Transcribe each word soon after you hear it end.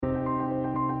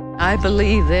I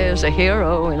believe there's a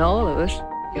hero in all of us.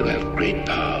 You have great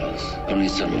powers, only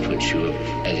some of which you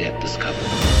have as yet discovered.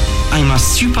 I'm a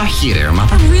superhero,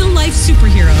 Mother. A real-life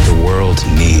superhero. The world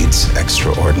needs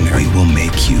extraordinary. We will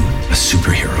make you a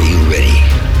superhero. Are you ready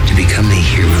to become a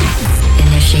hero?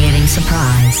 Initiating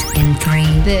surprise in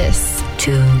 3. This,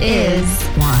 2, is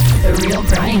 1. The Real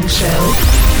Brian Show.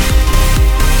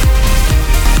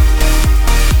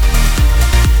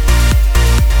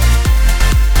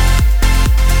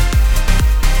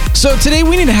 So today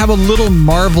we need to have a little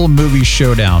Marvel movie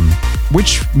showdown.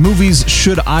 Which movies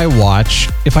should I watch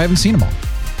if I haven't seen them all?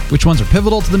 Which ones are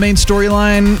pivotal to the main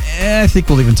storyline? I think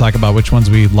we'll even talk about which ones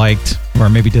we liked or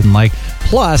maybe didn't like.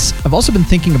 Plus, I've also been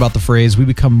thinking about the phrase, we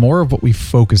become more of what we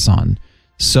focus on.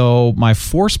 So my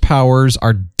force powers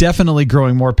are definitely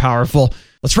growing more powerful.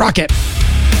 Let's rock it.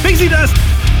 Pixie dust.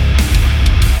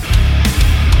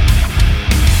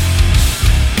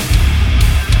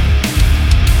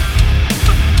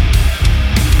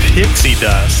 Pixie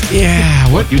dust.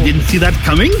 Yeah. What? You didn't see that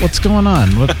coming? What's going on?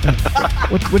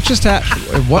 What just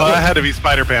happened? Well, that had to be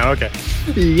SpiderPan. Okay.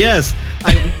 Yes.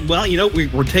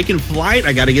 We're taking flight.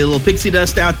 I got to get a little pixie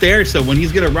dust out there. So when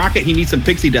he's going to rocket, he needs some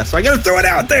pixie dust. So I got to throw it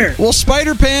out there. Well,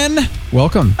 SpiderPan,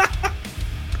 welcome.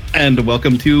 And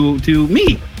welcome to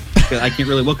me. I can't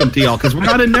really welcome to y'all because we're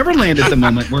not in Neverland at the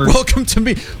moment. Welcome to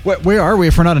me. Where are we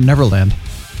if we're not in Neverland?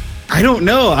 I don't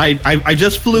know. I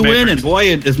just flew in, and boy,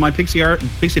 is my pixie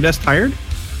dust tired?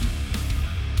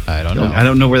 I don't know. I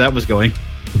don't know where that was going.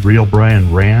 The Real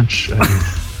Brian Ranch.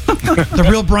 The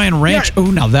Real Brian Ranch. Yeah. Oh,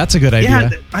 now that's a good idea. Yeah,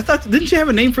 I thought, didn't you have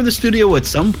a name for the studio at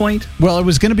some point? Well, it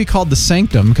was going to be called The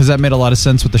Sanctum because that made a lot of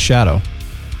sense with the shadow.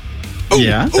 Oh,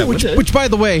 yeah. Which, by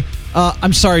the way,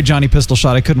 I'm sorry,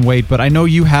 JonnyPistolShot, I couldn't wait, but I know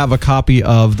you have a copy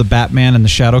of the Batman and the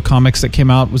Shadow comics that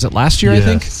came out. Was it last year, yes. I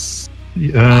think?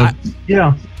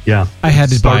 Yeah. I had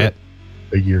to buy it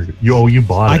a year ago. You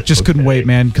bought it. I just couldn't wait,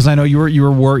 man, because I know you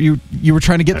were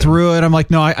trying to get through it. I'm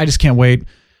like, no, I just can't wait.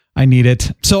 I need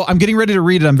it. So I'm getting ready to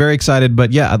read it. I'm very excited.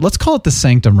 But yeah, let's call it The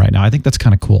Sanctum right now. I think that's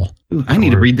kind of cool. Ooh, I need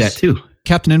to read that too.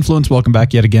 Captain Influence, welcome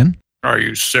back yet again. Are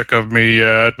you sick of me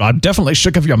yet? I'm definitely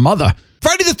sick of your mother.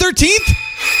 Friday the 13th?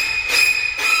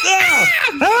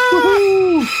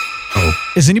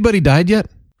 Has anybody died yet?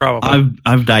 Probably.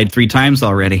 I've died 3 times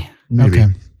already. Maybe.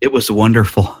 Okay. It was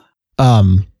wonderful.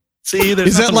 See, there's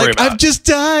is that like I've just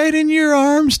died in your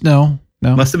arms? No.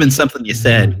 Must have been something you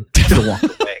said. I should have walked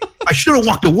away. I should have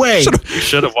walked away. You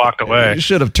should have walked away. You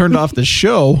should have turned off the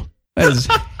show. That is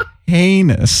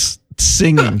heinous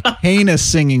singing. Heinous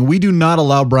singing. We do not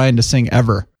allow Brian to sing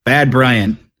ever. Bad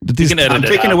Brian. I'm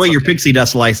taking away your pixie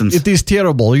dust license. It is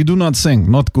terrible. You do not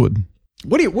sing. Not good.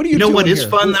 What do you You know what is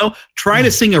fun though? Try to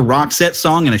sing a Roxette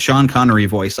song in a Sean Connery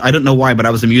voice. I don't know why, but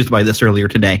I was amused by this earlier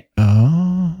today.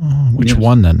 Which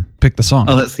one then? Pick the song.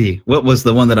 Oh, let's see. What was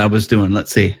the one that I was doing?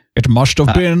 Let's see. It must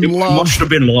have been love. It must have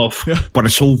been love, but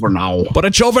it's over now. But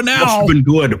it's over now. It must have been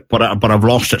good, but I've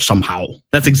lost it somehow.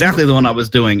 That's exactly the one I was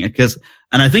doing.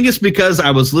 And I think it's because I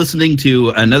was listening to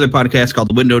another podcast called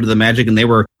The Window to the Magic, and they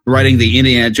were writing the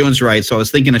Indiana Jones ride. So I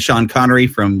was thinking of Sean Connery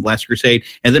from Last Crusade,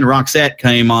 and then Roxette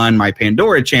came on my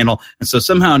Pandora channel. And so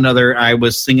somehow or another, I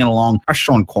was singing along as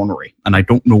Sean Connery. And I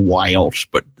don't know why else,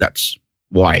 but that's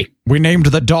why. We named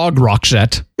the dog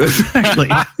Roxette. Exactly.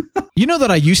 You know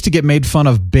that I used to get made fun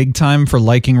of big time for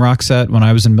liking Roxette when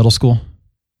I was in middle school?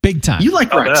 Big time. You like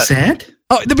Roxette?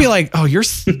 Oh, they'd be like, oh, you're...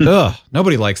 ugh,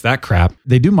 nobody likes that crap.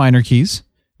 They do minor keys.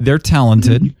 They're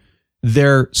talented. Mm-hmm.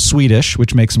 They're Swedish,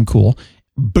 which makes them cool.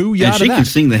 Booyah and she can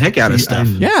sing the heck out of stuff.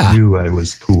 I knew I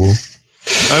was cool.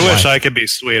 I wish I could be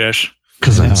Swedish.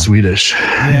 Because I'm Swedish.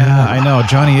 Yeah, I know.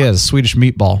 Johnny is. Swedish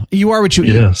meatball. You are what you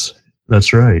eat. Yes,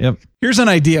 that's right. Yep. Here's an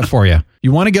idea for you.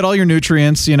 You want to get all your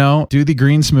nutrients, do the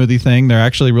green smoothie thing. They're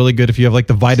actually really good if you have like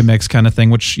the Vitamix kind of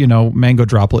thing, which, Mango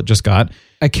Droplet just got.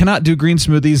 I cannot do green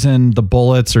smoothies in the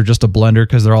bullets or just a blender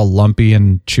because they're all lumpy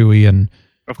and chewy. And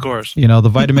of course, the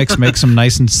Vitamix makes them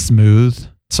nice and smooth.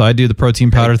 So I do the protein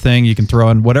powder thing. You can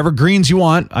throw in whatever greens you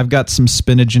want. I've got some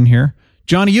spinach in here.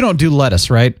 Johnny, you don't do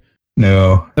lettuce, right?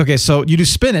 No. Okay, so you do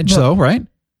spinach though, right?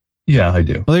 Yeah, I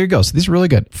do. Well, there you go. So these are really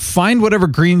good. Find whatever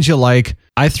greens you like.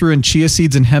 I threw in chia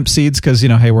seeds and hemp seeds because,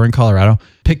 hey, we're in Colorado.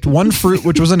 Picked one fruit,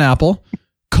 which was an apple.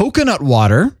 Coconut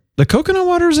water. The coconut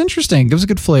water is interesting. It gives a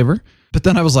good flavor. But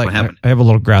then I was like, I have a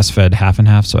little grass-fed half and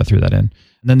half, so I threw that in. And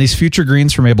then these future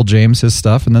greens from Abel James, his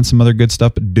stuff, and then some other good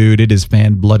stuff. But dude, it is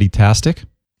fan-bloody-tastic.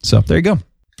 So there you go.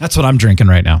 That's what I'm drinking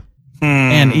right now.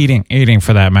 And eating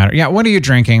for that matter. Yeah, what are you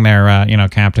drinking there,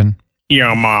 Captain?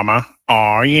 Yo, mama.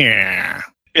 Oh, yeah.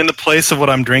 In the place of what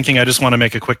I'm drinking, I just want to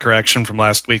make a quick correction from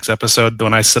last week's episode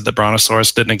when I said that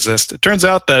Brontosaurus didn't exist. It turns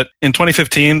out that in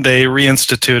 2015, they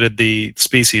reinstituted the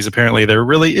species. Apparently, there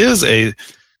really is a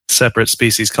separate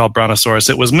species called Brontosaurus.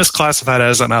 It was misclassified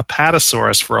as an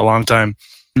Apatosaurus for a long time.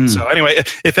 So anyway,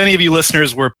 if any of you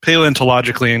listeners were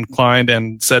paleontologically inclined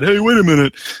and said, hey, wait a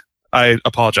minute, I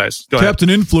apologize. Go Captain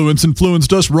ahead. Influence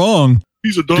influenced us wrong.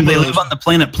 He's a dumbass. Do they live on the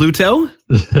planet Pluto?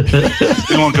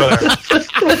 We won't go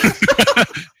there.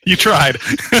 You tried.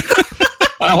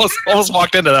 I almost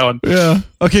walked into that one. Yeah.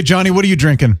 Okay, Johnny, what are you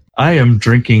drinking? I am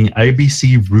drinking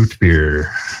IBC root beer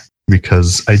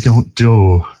because I don't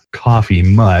do coffee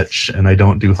much and I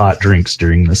don't do hot drinks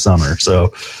during the summer.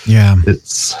 So yeah,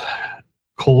 it's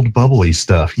cold bubbly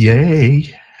stuff.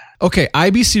 Yay. Okay,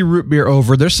 IBC root beer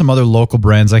over. There's some other local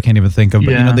brands I can't even think of,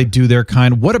 but they do their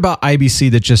kind. What about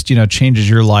IBC that just, changes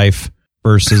your life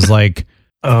versus like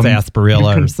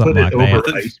Barilla or something like that?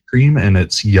 Over ice cream and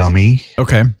it's yummy.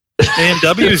 Okay.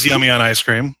 A&W is yummy on ice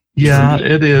cream. Yeah,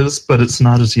 it is, but it's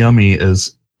not as yummy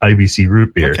as IBC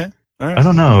root beer. Okay. All right. I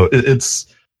don't know. It's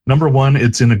number one,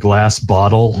 it's in a glass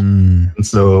bottle. And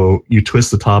so you twist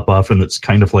the top off and it's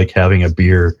kind of like having a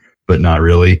beer, but not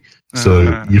really.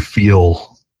 So you feel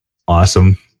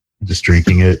awesome just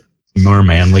drinking it, more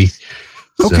manly.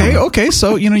 Okay.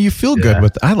 So, you feel good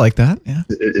with I like that. Yeah.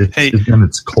 And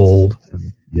it's cold.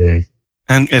 And yay.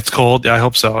 And it's cold. I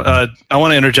hope so. I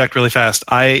want to interject really fast.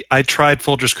 I tried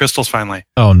Folgers Crystals finally.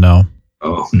 Oh no.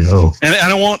 Oh no. And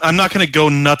I'm not going to go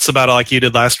nuts about it like you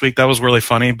did last week. That was really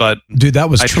funny, but dude, that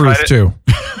was truth too.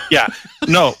 Yeah.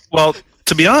 No. Well,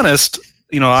 to be honest,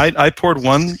 I poured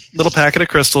one little packet of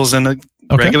Crystals in a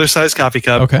regular sized coffee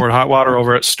cup, poured hot water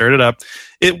over it, stirred it up.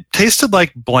 It tasted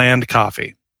like bland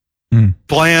coffee.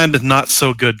 Bland, not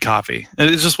so good coffee. And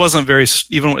it just wasn't very,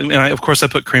 and of course I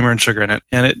put creamer and sugar in it.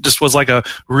 And it just was like a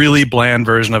really bland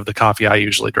version of the coffee I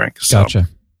usually drink. So gotcha.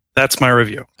 That's my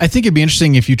review. I think it'd be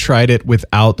interesting if you tried it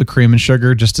without the cream and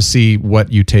sugar just to see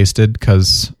what you tasted,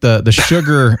 because the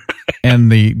sugar and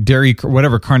the dairy,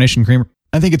 whatever, carnation creamer,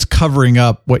 I think it's covering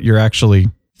up what you're actually,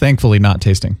 thankfully, not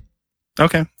tasting.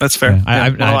 Okay, that's fair.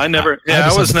 Yeah,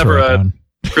 I was never a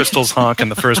Crystals honk in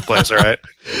the first place, all right?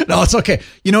 No, it's okay.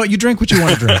 You know what? You drink what you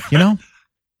want to drink,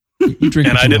 You drink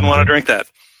and I didn't want to drink that.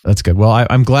 That's good. Well,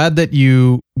 I'm glad that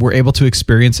you were able to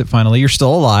experience it finally. You're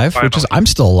still alive, I'm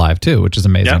still alive too, which is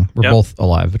amazing. We're both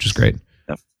alive, which is great.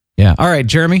 Yep. Yeah. All right,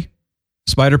 Jeremy,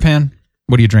 SpiderPan,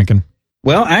 what are you drinking?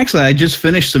 Well, actually, I just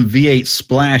finished some V8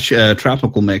 Splash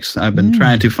tropical mix. I've been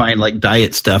trying to find like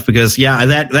diet stuff because,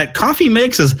 that coffee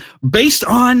mix is based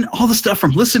on all the stuff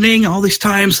from listening all these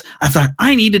times. I thought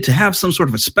I needed to have some sort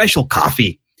of a special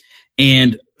coffee.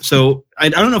 And so I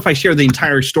don't know if I shared the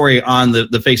entire story on the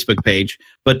Facebook page,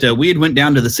 but we had went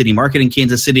down to the city market in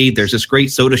Kansas City. There's this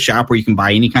great soda shop where you can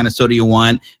buy any kind of soda you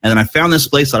want. And then I found this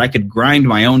place that I could grind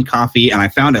my own coffee, and I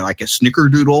found it like a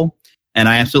snickerdoodle, and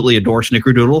I absolutely adore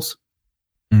snickerdoodles.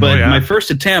 But my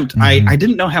first attempt, I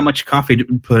didn't know how much coffee to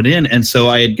put in, and so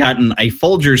I had gotten a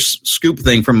Folgers scoop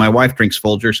thing from my wife drinks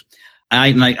Folgers. I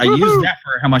used that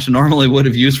for how much I normally would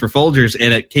have used for Folgers,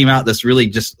 and it came out this really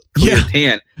just clear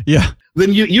tan. Yeah.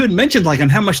 Then you had mentioned like on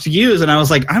how much to use, and I was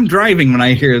like, I'm driving when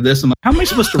I hear this. I'm like, how am I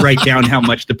supposed to write down how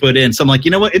much to put in? So I'm like,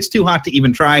 you know what? It's too hot to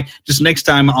even try. Just next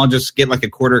time I'll just get like a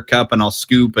quarter cup and I'll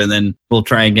scoop, and then we'll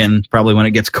try again probably when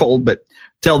it gets cold. But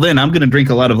till then, I'm going to drink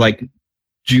a lot of like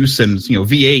juice and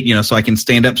V8, so I can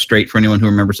stand up straight for anyone who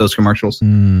remembers those commercials.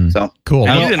 So cool.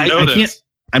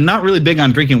 I'm not really big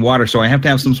on drinking water, so I have to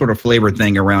have some sort of flavor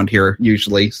thing around here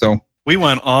usually. So we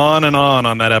went on and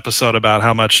on that episode about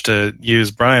how much to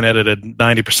use. Brian edited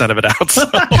 90% of it out. So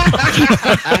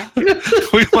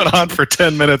we went on for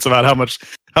 10 minutes about how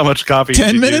much coffee.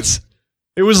 10 minutes? Use.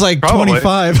 It was like probably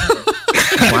 25.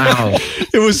 Wow.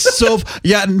 It was so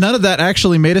none of that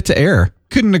actually made it to air.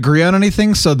 Couldn't agree on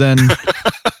anything. So then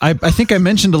I think I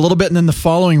mentioned a little bit. And then the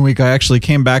following week, I actually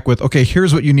came back with, okay,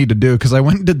 here's what you need to do. Cause I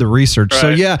went and did the research. Right. So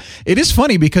yeah, it is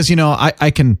funny because,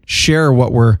 I can share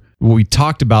what we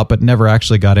talked about, but never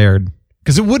actually got aired.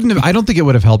 Cause it wouldn't have, I don't think it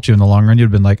would have helped you in the long run. You'd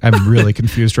have been like, I'm really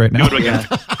confused right now. You would have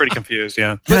gotten pretty confused.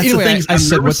 Yeah. But anyway, I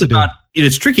said what to do.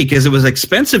 It's tricky because it was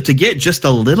expensive to get just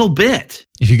a little bit.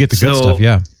 If you get the good stuff.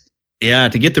 Yeah. Yeah,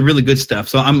 to get the really good stuff.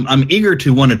 So I'm eager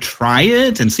to want to try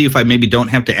it and see if I maybe don't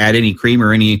have to add any cream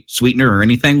or any sweetener or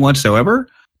anything whatsoever.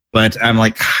 But I'm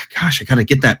like, gosh, I got to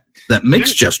get that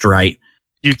mix just right.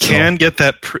 You can get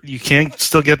that. You can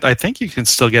still get. I think you can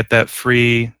still get that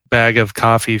free bag of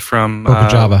coffee from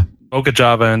Mocha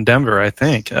Java in Denver. I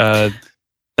think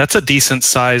that's a decent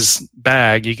size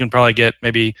bag. You can probably get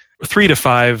maybe 3 to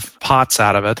 5 pots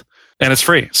out of it. and it's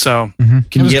free. So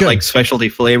can you get like specialty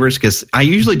flavors? Because I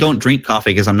usually don't drink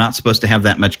coffee because I'm not supposed to have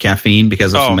that much caffeine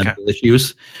because of some medical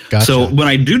issues. Gotcha. So when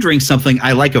I do drink something,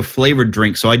 I like a flavored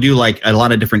drink. So I do like a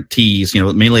lot of different teas,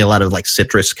 mainly a lot of like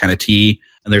citrus kind of tea.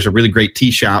 And there's a really great tea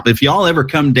shop. If y'all ever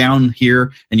come down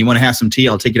here and you want to have some tea,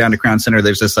 I'll take you down to Crown Center.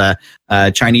 There's this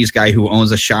Chinese guy who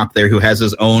owns a shop there who has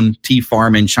his own tea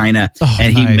farm in China,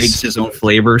 and he makes his own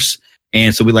flavors.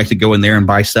 And so we like to go in there and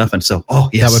buy stuff. And so,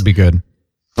 that would be good.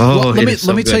 Oh, well,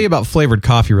 let me tell you about flavored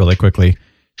coffee really quickly.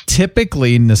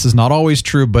 Typically, and this is not always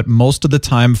true, but most of the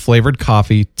time, flavored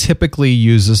coffee typically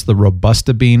uses the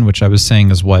Robusta bean, which I was saying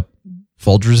is what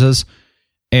Folgers is.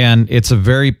 And it's a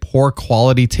very poor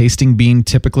quality tasting bean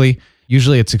typically.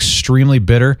 Usually it's extremely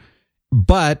bitter,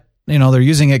 but they're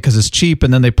using it because it's cheap,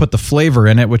 and then they put the flavor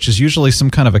in it, which is usually some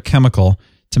kind of a chemical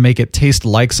to make it taste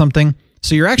like something.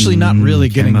 So you're actually not really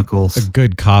getting a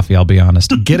good coffee, I'll be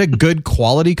honest. Get a good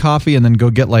quality coffee and then go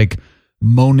get like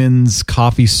Monin's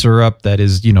coffee syrup that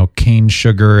is, cane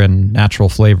sugar and natural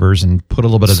flavors, and put a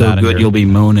little bit of that in. So good you'll be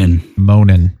moaning.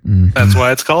 Mm-hmm. That's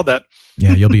why it's called that.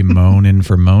 Yeah, you'll be moaning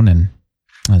for moaning.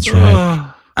 That's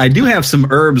right. I do have some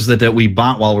herbs that we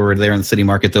bought while we were there in the city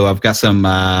market, though. I've got some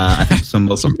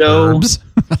some herbs.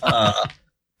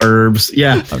 Herbs,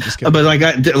 yeah. I'm just kidding. But I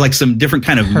got like some different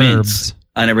kind of mints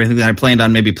and everything that I planned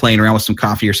on maybe playing around with some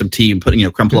coffee or some tea and putting,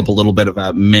 crumple up a little bit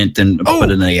of mint and put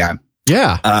in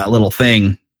a little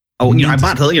thing. Oh, I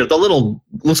bought the little,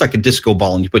 looks like a disco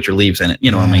ball, and you put your leaves in it. You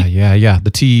know what I mean? Yeah.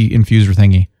 The tea infuser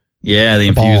thingy. Yeah, the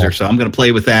infuser. Ball. So I'm going to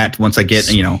play with that once I get,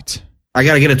 Sweet. I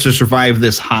got to get it to survive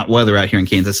this hot weather out here in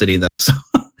Kansas City, though. So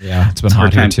yeah, it's been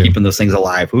hot here too. Keeping those things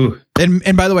alive. Ooh.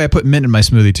 And by the way, I put mint in my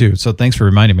smoothie too. So thanks for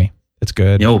reminding me. It's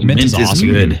good. Mint is awesome.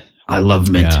 Good. I love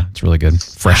mint. Yeah, it's really good.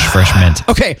 Fresh mint.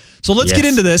 Okay, so let's get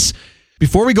into this.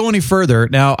 Before we go any further,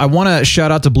 now I want to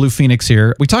shout out to Blue Phoenix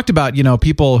here. We talked about,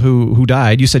 people who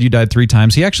died. You said you died 3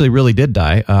 times. He actually really did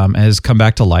die, has come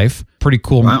back to life. Pretty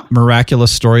cool,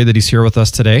 miraculous story that he's here with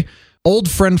us today. Old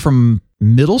friend from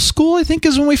middle school, I think,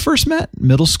 is when we first met.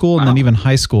 Middle school and then even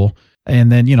high school.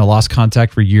 And then, lost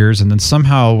contact for years. And then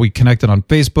somehow we connected on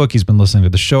Facebook. He's been listening to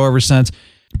the show ever since.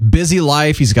 Busy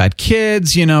life. He's got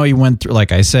kids. He went through,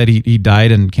 like I said, he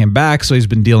died and came back. So he's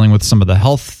been dealing with some of the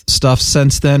health stuff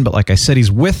since then. But like I said,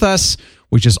 he's with us,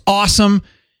 which is awesome.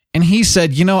 And he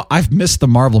said, I've missed the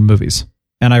Marvel movies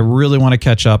and I really want to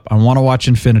catch up. I want to watch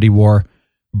Infinity War,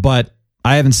 but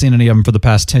I haven't seen any of them for the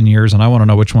past 10 years, and I want to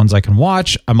know which ones I can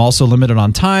watch. I'm also limited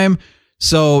on time.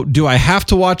 So do I have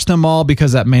to watch them all?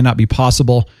 Because that may not be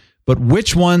possible. But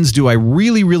which ones do I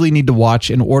really, really need to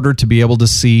watch in order to be able to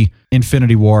see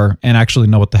Infinity War and actually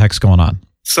know what the heck's going on?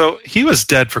 So he was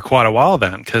dead for quite a while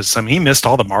then, because he missed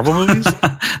all the Marvel movies.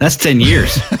 That's 10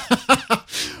 years.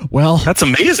 Well, that's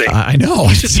amazing. I know.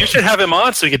 You should have him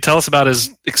on so he could tell us about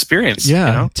his experience.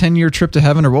 Yeah, 10-year trip to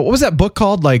heaven, or what was that book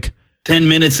called? Like 10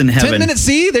 minutes in heaven. 10 minutes.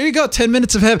 See, there you go. 10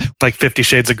 minutes of heaven. Like 50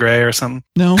 Shades of Grey or something.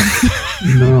 No.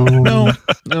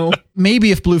 No. Maybe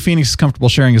if Blue Phoenix is comfortable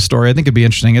sharing his story, I think it'd be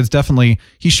interesting. It's definitely,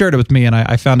 he shared it with me and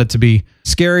I found it to be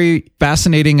scary,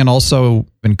 fascinating, and also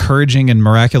encouraging and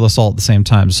miraculous all at the same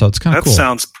time. So it's kind of cool. That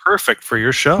sounds perfect for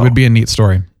your show. It would be a neat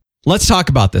story. Let's talk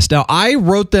about this. Now, I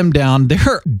wrote them down. There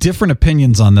are different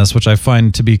opinions on this, which I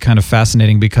find to be kind of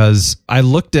fascinating because I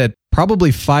looked at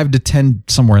probably 5 to 10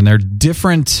 somewhere in there,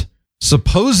 different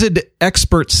supposed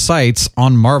expert sites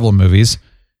on Marvel movies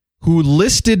who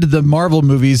listed the Marvel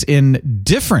movies in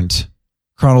different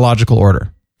chronological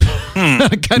order.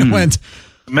 I kind of went,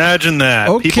 imagine that.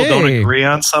 Okay. People don't agree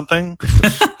on something.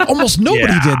 Almost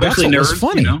nobody did. That's what was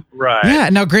funny. Right. Yeah.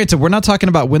 Now, granted, we're not talking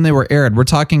about when they were aired. We're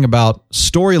talking about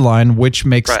storyline, which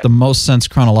makes the most sense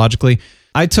chronologically.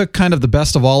 I took kind of the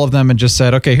best of all of them and just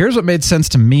said, okay, here's what made sense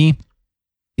to me.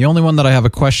 The only one that I have a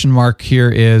question mark here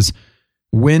is,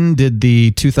 when did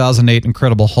the 2008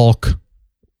 Incredible Hulk,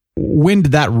 when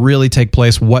did that really take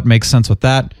place? What makes sense with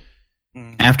that?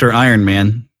 After Iron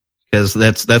Man, because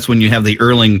that's when you have the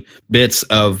early bits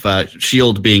of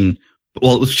S.H.I.E.L.D. being,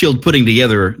 well, it was S.H.I.E.L.D. putting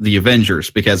together the Avengers,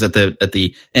 because at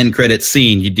the end credits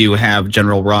scene, you do have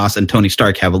General Ross and Tony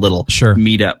Stark have a little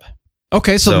meet up.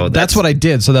 Okay, so that's what I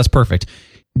did, so that's perfect.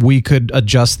 We could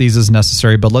adjust these as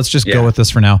necessary, but let's just go with this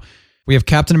for now. We have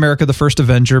Captain America, the first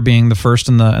Avenger, being the first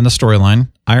in the storyline.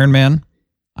 Iron Man,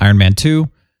 Iron Man 2,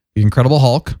 the Incredible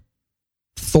Hulk,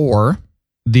 Thor,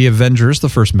 the Avengers, the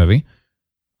first movie,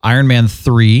 Iron Man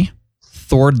 3,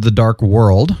 Thor: The Dark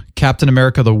World, Captain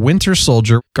America: The Winter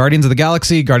Soldier, Guardians of the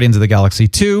Galaxy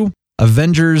 2,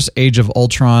 Avengers: Age of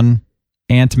Ultron,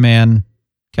 Ant-Man,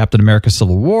 Captain America: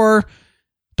 Civil War,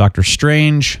 Doctor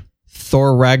Strange,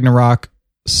 Thor: Ragnarok,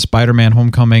 Spider-Man: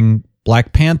 Homecoming,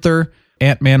 Black Panther,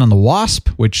 Ant-Man and the Wasp,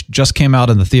 which just came out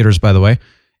in the theaters, by the way.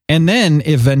 And then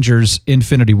Avengers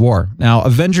Infinity War. Now,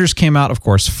 Avengers came out, of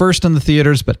course, first in the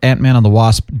theaters, but Ant-Man and the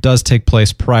Wasp does take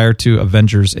place prior to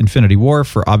Avengers Infinity War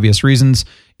for obvious reasons.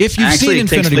 If you've seen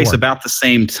Infinity War. It takes place about the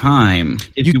same time.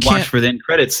 If you watch for the end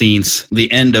credit scenes, the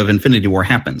end of Infinity War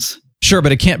happens. Sure,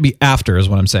 but it can't be after, is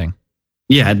what I'm saying.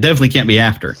 Yeah, it definitely can't be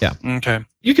after. Yeah. Okay.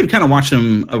 You can kind of watch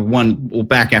them one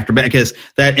back after back, because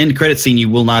that end credit scene you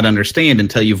will not understand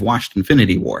until you've watched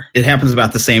Infinity War. It happens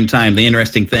about the same time. The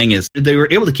interesting thing is they were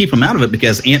able to keep him out of it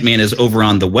because Ant-Man is over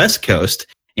on the West Coast,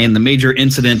 and the major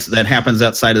incident that happens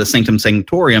outside of the Sanctum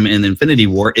Sanctorum in Infinity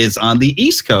War is on the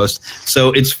East Coast.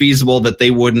 So it's feasible that they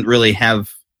wouldn't really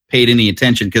have paid any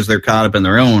attention because they're caught up in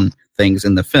their own things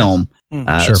in the film.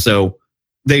 Sure. So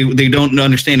they don't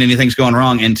understand anything's going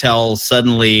wrong until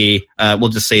suddenly, we'll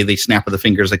just say the snap of the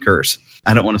fingers occurs.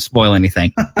 I don't want to spoil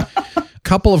anything.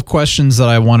 Couple of questions that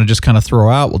I want to just kind of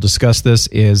throw out. We'll discuss this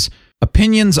is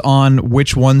opinions on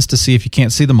which ones to see if you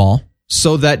can't see them all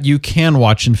so that you can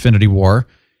watch Infinity War.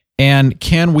 And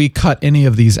can we cut any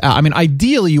of these out? I mean,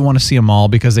 ideally you want to see them all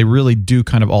because they really do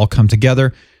kind of all come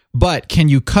together. But can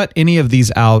you cut any of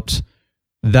these out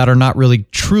that are not really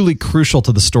truly crucial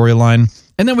to the storyline?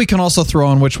 And then we can also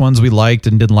throw in which ones we liked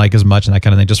and didn't like as much and that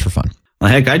kind of thing, just for fun.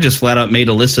 Well, heck, I just flat out made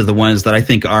a list of the ones that I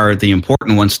think are the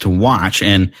important ones to watch.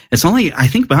 And it's only, I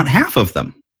think, about half of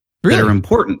them that are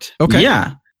important. Okay.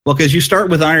 Yeah. Well, because you start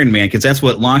with Iron Man, because that's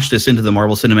what launched us into the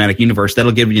Marvel Cinematic Universe.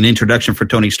 That'll give you an introduction for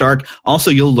Tony Stark.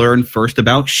 Also, you'll learn first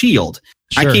about S.H.I.E.L.D.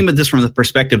 Sure. I came at this from the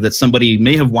perspective that somebody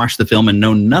may have watched the film and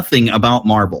know nothing about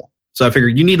Marvel. So I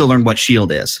figured you need to learn what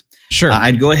S.H.I.E.L.D. is. Sure.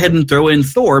 I'd go ahead and throw in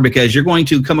Thor because you're going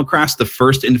to come across the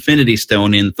first Infinity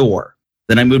Stone in Thor.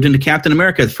 Then I moved into Captain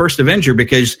America, the first Avenger,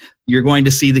 because you're going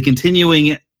to see the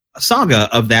continuing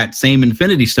saga of that same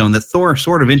Infinity Stone that Thor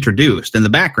sort of introduced in the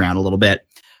background a little bit.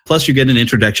 Plus, you get an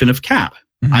introduction of Cap.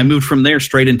 Mm-hmm. I moved from there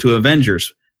straight into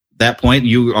Avengers. At that point,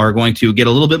 you are going to get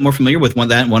a little bit more familiar with one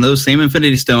of those same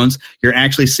Infinity Stones. You're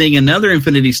actually seeing another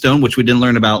Infinity Stone, which we didn't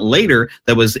learn about later,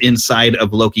 that was inside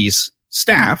of Loki's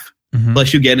staff. Mm-hmm.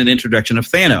 Plus, you get an introduction of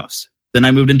Thanos. Then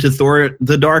I moved into Thor: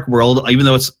 The Dark World, even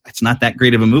though it's not that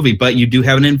great of a movie, but you do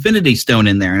have an Infinity Stone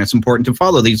in there, and it's important to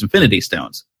follow these Infinity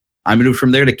Stones. I moved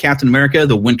from there to Captain America: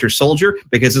 The Winter Soldier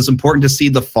because it's important to see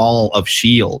the fall of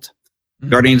S.H.I.E.L.D. Mm-hmm.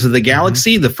 Guardians of the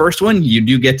Galaxy, the first one, you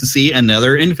do get to see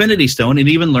another Infinity Stone and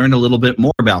even learn a little bit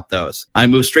more about those. I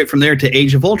moved straight from there to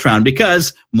Age of Ultron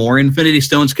because more Infinity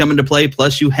Stones come into play,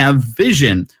 plus you have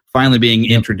Vision finally being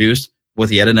introduced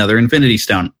with yet another Infinity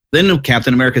Stone. Then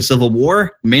Captain America Civil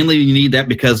War, mainly you need that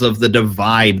because of the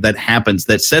divide that happens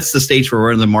that sets the stage for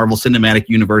where the Marvel Cinematic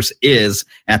Universe is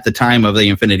at the time of the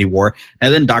Infinity War.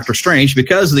 And then Doctor Strange,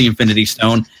 because of the Infinity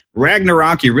Stone.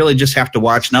 Ragnarok, you really just have to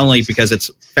watch, not only because it's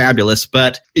fabulous,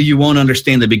 but you won't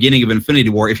understand the beginning of Infinity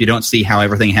War if you don't see how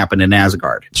everything happened in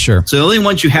Asgard. Sure. So the only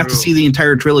ones you have to see the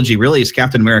entire trilogy really is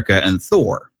Captain America and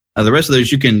Thor. The rest of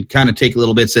those you can kind of take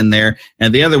little bits in there.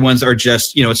 And the other ones are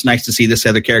just, it's nice to see this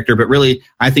other character. But really,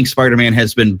 I think Spider-Man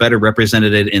has been better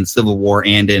represented in Civil War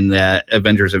and in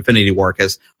Avengers Infinity War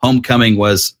because Homecoming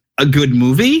was a good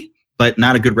movie, but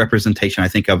not a good representation, I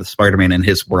think, of Spider-Man in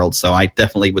his world. So I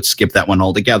definitely would skip that one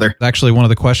altogether. Actually, one of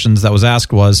the questions that was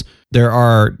asked was, there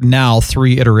are now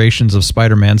 3 iterations of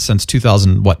Spider-Man since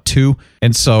 2002.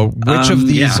 And so which of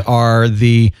these are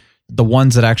the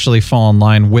ones that actually fall in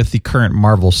line with the current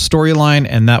Marvel storyline,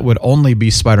 and that would only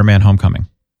be Spider-Man Homecoming.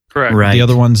 Correct. Right. The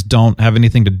other ones don't have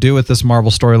anything to do with this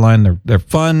Marvel storyline. They're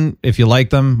fun if you like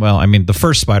them. Well, I mean, the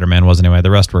first Spider-Man was anyway.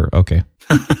 The rest were okay.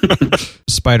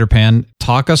 SpiderPan,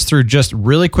 talk us through just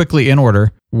really quickly in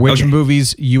order which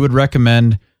movies you would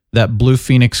recommend that Blue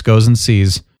Phoenix goes and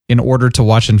sees in order to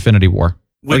watch Infinity War.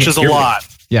 Which is a lot.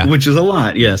 Yeah. Which is a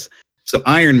lot, yes. So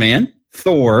Iron Man,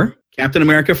 Thor, Captain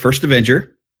America, First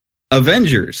Avenger,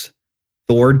 Avengers,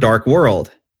 Thor: Dark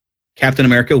World, Captain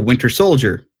America: Winter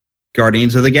Soldier,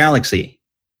 Guardians of the Galaxy,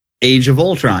 Age of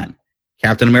Ultron,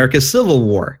 Captain America: Civil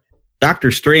War,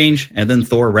 Doctor Strange, and then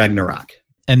Thor: Ragnarok.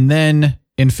 And then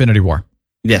Infinity War.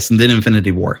 Yes, and then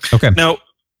Infinity War. Okay. Now,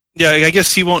 I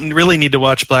guess you won't really need to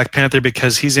watch Black Panther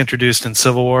because he's introduced in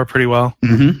Civil War pretty well.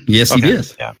 Mm-hmm. Yes, he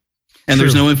is. Yeah. And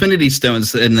there's no Infinity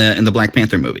Stones in the Black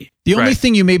Panther movie. The only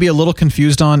thing you may be a little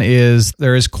confused on is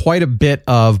there is quite a bit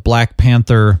of Black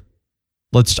Panther.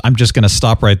 I'm just going to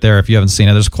stop right there if you haven't seen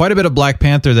it. There's quite a bit of Black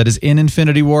Panther that is in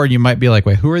Infinity War. You might be like,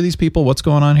 wait, who are these people? What's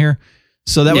going on here?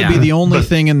 So that would be the only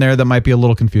thing in there that might be a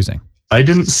little confusing. I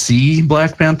didn't see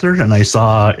Black Panther and I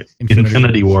saw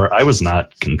Infinity War. I was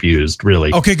not confused,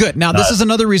 really. Okay, good. Now, this is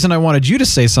another reason I wanted you to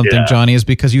say something, Johnny, is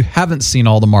because you haven't seen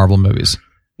all the Marvel movies.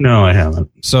 No, I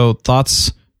haven't. So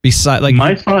thoughts Beside, like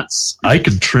my thoughts, I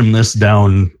could trim this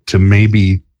down to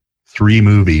maybe 3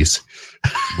 movies.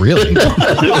 Really?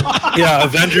 Yeah,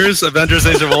 Avengers,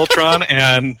 Age of Ultron,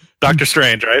 and Doctor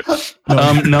Strange, right?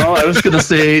 No, I was going to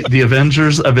say the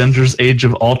Avengers, Age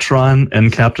of Ultron,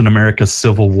 and Captain America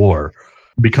Civil War.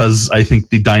 Because I think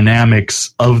the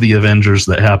dynamics of the Avengers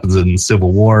that happens in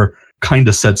Civil War kind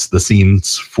of sets the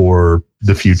scenes for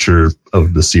the future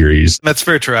of the series. That's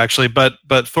very true, actually. But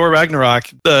Thor Ragnarok,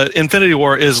 the Infinity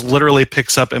War literally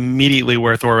picks up immediately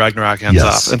where Thor Ragnarok ends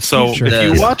up. And so if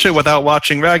you watch it without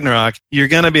watching Ragnarok, you're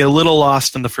going to be a little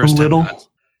lost in the first 10 minutes.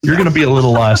 You're going to be a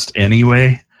little lost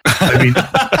anyway. I mean,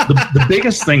 the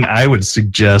biggest thing I would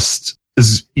suggest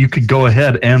is you could go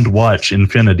ahead and watch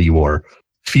Infinity War.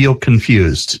 Feel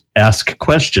confused. Ask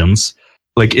questions.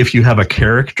 Like if you have a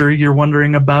character you're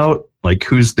wondering about, like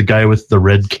who's the guy with the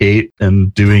red cape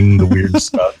and doing the weird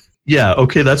stuff? Yeah,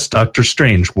 okay, that's Doctor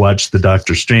Strange. Watch the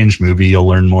Doctor Strange movie. You'll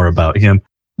learn more about him.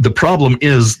 The problem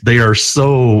is they are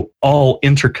so all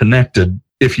interconnected.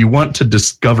 If you want to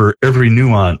discover every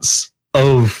nuance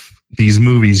of these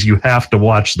movies, you have to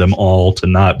watch them all to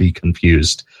not be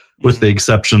confused. With the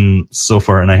exception so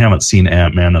far, and I haven't seen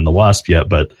Ant-Man and the Wasp yet,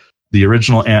 but the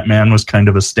original Ant-Man was kind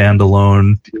of a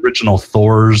standalone. The original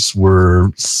Thors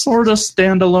were sort of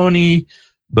standalone-y,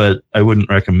 but I wouldn't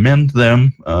recommend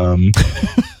them.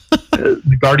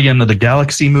 The Guardian of the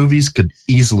Galaxy movies could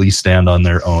easily stand on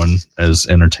their own as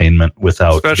entertainment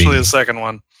without especially the second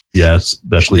one. Yeah,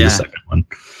 especially the second one.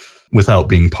 Without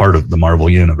being part of the Marvel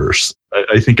Universe.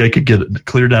 I think I could get it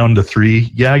clear down to 3.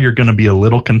 Yeah, you're going to be a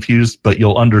little confused, but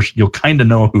you'll kind of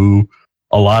know who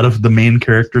a lot of the main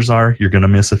characters are. You're going to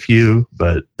miss a few,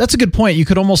 but that's a good point. You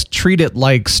could almost treat it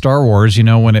like Star Wars,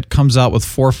 when it comes out with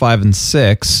 4, 5, and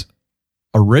 6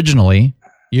 originally,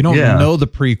 you don't know the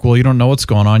prequel. You don't know what's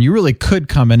going on. You really could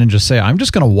come in and just say, I'm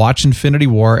just going to watch Infinity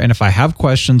War. And if I have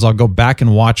questions, I'll go back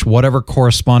and watch whatever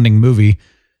corresponding movie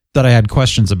that I had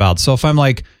questions about. So if I'm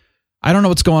like, I don't know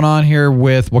what's going on here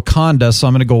with Wakanda, so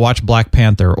I'm going to go watch Black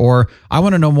Panther, or I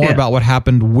want to know more about what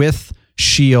happened with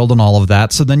S.H.I.E.L.D. and all of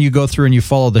that. So then you go through and you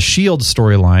follow the S.H.I.E.L.D.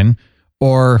 storyline,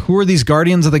 or who are these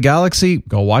Guardians of the Galaxy?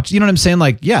 Go watch. You know what I'm saying?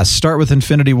 Like, start with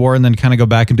Infinity War and then kind of go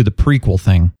back and do the prequel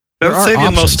thing. That would save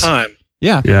you most time.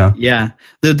 Yeah.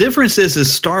 The difference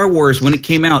is Star Wars, when it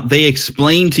came out, they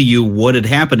explained to you what had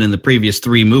happened in the previous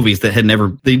 3 movies that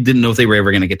they didn't know if they were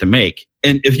ever going to get to make.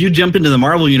 And if you jump into the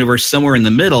Marvel Universe somewhere in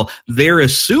the middle, they're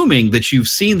assuming that you've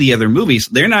seen the other movies.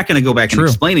 They're not going to go back and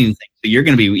explain anything. So you're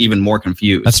going to be even more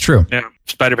confused. That's true. Yeah.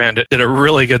 SpiderPan did a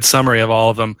really good summary of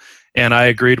all of them. And I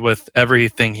agreed with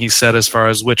everything he said as far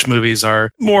as which movies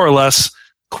are more or less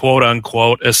quote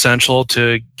unquote essential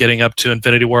to getting up to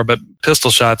Infinity War, but Pistol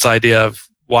Shot's idea of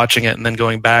watching it and then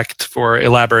going back for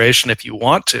elaboration if you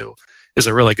want to is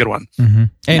a really good one. Mm-hmm.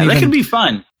 And that can be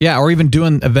fun. Yeah, or even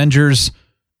doing Avengers,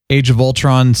 Age of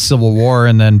Ultron, Civil War,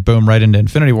 and then boom, right into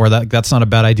Infinity War. That's not a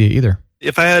bad idea either.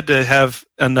 If I had to have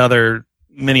another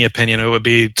mini opinion, it would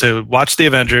be to watch the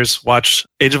Avengers, watch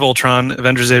Age of Ultron,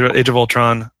 Avengers Age of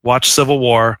Ultron, watch Civil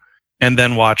War, and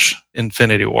then watch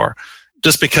Infinity War.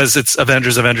 Just because it's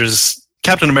Avengers,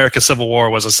 Captain America Civil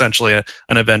War was essentially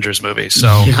an Avengers movie.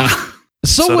 So,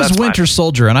 so was Winter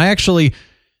Soldier. And I actually,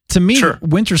 to me,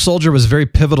 Winter Soldier was very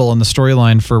pivotal in the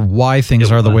storyline for why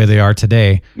things are the way they are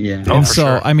today. Yeah. And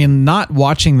so, I mean, not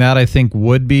watching that, I think,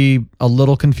 would be a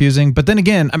little confusing. But then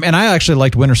again, I actually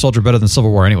liked Winter Soldier better than Civil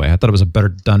War anyway. I thought it was a better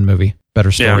done movie,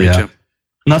 better story. Yeah, me too.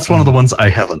 And that's one of the ones I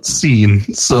haven't seen.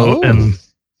 So,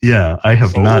 I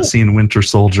have not seen Winter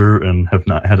Soldier and have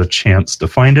not had a chance to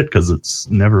find it because it's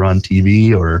never on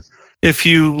TV or. If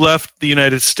you left the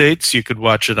United States, you could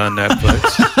watch it on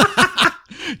Netflix.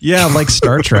 Yeah, like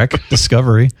Star Trek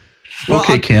Discovery.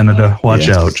 Okay, Canada, watch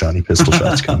out. Johnny Pistol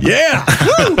Shot's coming. Yeah.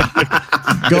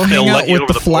 Go hang out with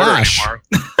the Flash.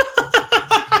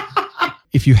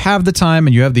 If you have the time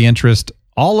and you have the interest,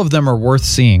 all of them are worth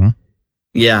seeing.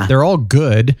 Yeah. They're all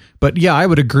good. But yeah, I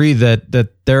would agree that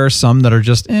there are some that are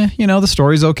just, the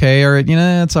story's okay, or,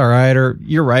 it's all right, or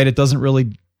you're right, it doesn't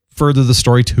really further the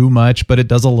story too much, but it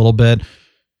does a little bit.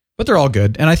 But they're all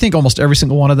good. And I think almost every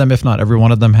single one of them, if not every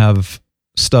one of them, have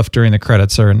stuff during the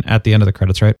credits or at the end of the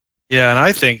credits, right? Yeah,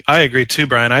 and I agree too,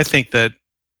 Brian. I think that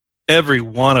every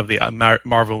one of the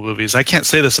Marvel movies, I can't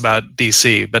say this about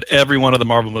DC, but every one of the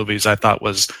Marvel movies I thought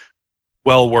was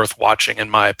well worth watching, in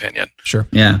my opinion. Sure.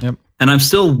 Yeah. Yep. And I'm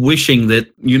still wishing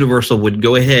that Universal would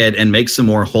go ahead and make some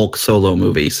more Hulk solo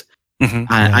movies. Mm-hmm.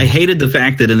 I hated the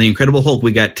fact that in The Incredible Hulk,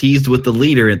 we got teased with the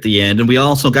leader at the end, and we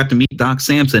also got to meet Doc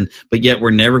Samson, but yet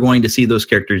we're never going to see those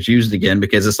characters used again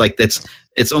because it's like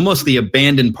it's almost the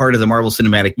abandoned part of the Marvel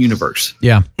Cinematic Universe.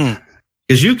 Yeah.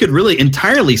 Because you could really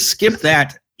entirely skip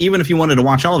that even if you wanted to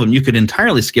watch all of them, you could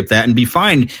entirely skip that and be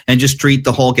fine and just treat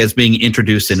the Hulk as being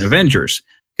introduced in Avengers.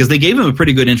 Because they gave him a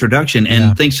pretty good introduction,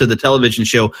 and thanks to the television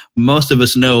show, most of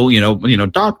us know,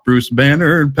 Doc Bruce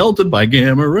Banner, pelted by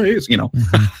gamma rays,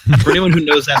 For anyone who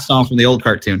knows that song from the old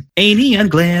cartoon. Ain't he on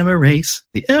glamour race,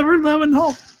 the ever-loving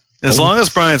Hulk? As long as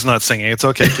Brian's not singing, it's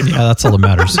okay. Yeah, that's all that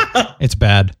matters. It's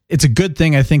bad. It's a good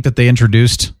thing, I think, that they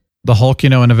introduced the Hulk,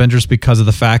 in Avengers because of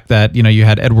the fact that, you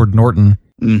had Edward Norton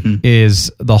is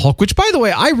the Hulk, which, by the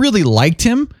way, I really liked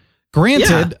him.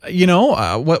 Granted,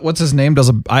 what's his name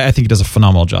I think he does a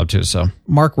phenomenal job too. So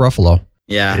Mark Ruffalo,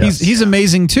 he's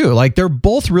amazing too. Like they're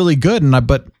both really good,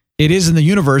 but it is in the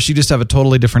universe. You just have a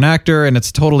totally different actor, and it's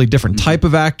a totally different type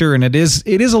of actor, and it is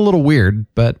a little weird,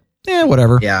 but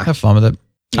whatever. Yeah, have fun with it.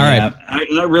 All right.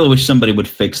 I really wish somebody would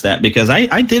fix that because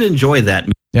I did enjoy that.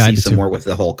 See some more with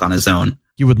the Hulk on his own.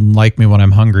 You wouldn't like me when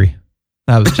I'm hungry.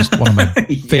 That was just one of my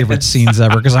favorite scenes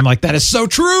ever because I'm like, that is so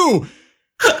true.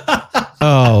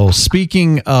 Oh,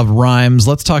 speaking of rhymes,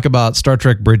 let's talk about Star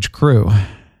Trek Bridge Crew.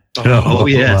 Oh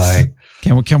yes.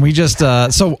 Can we just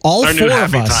so all our four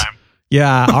of us? Time.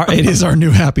 Yeah, it is our new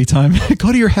happy time.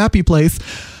 Go to your happy place.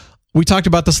 We talked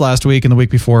about this last week and the week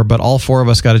before, but all four of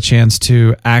us got a chance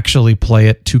to actually play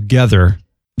it together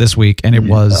this week, and it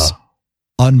was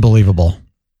unbelievable.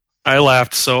 I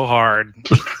laughed so hard.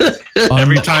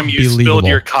 Every time you spilled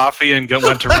your coffee and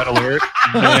went to red alert,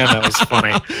 man, that was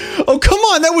funny. Oh, come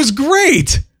on. That was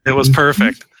great. It was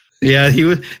perfect. Yeah,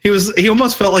 he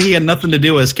almost felt like he had nothing to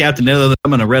do as captain other than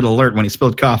I'm on a red alert when he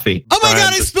spilled coffee. Oh my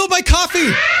God, I spilled my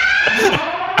coffee.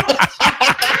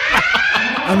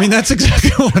 I mean, that's exactly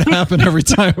what happened every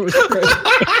time. It was great.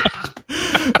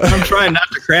 I'm trying not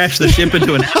to crash the ship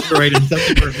into an asteroid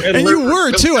and you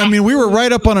were too. I mean, we were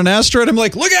right up on an asteroid. I'm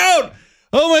like, look out!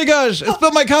 Oh my gosh, I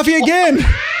spilled my coffee again.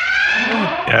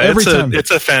 Yeah, every time.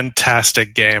 It's a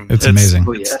fantastic game. It's amazing.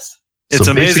 It's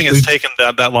amazing. It's taken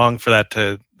that long for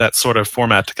that sort of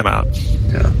format to come out.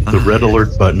 Yeah, the red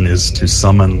alert button is to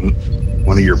summon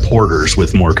one of your porters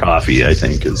with more coffee. I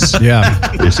think is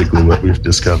basically what we've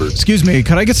discovered. Excuse me,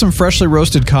 could I get some freshly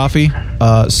roasted coffee,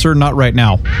 sir? Not right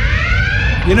now.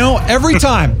 Every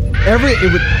time,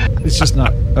 it's just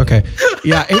not okay.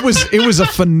 Yeah, it was a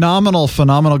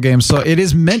phenomenal game. So it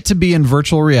is meant to be in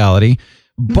virtual reality,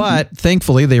 but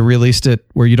thankfully they released it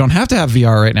where you don't have to have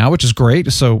VR right now, which is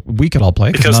great. So we could all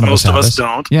play because none most of us this.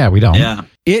 don't. Yeah, we don't. Yeah,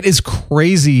 it is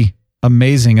crazy.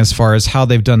 Amazing as far as how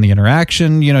they've done the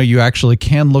interaction. You actually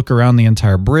can look around the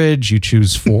entire bridge. You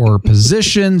choose 4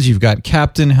 positions. You've got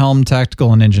captain, helm,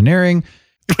 tactical, and engineering.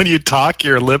 When you talk,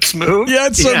 your lips move. Yeah,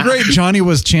 it's so great. Johnny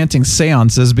was chanting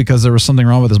seances because there was something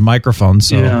wrong with his microphone.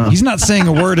 So he's not saying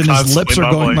a word and his lips are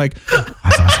going like.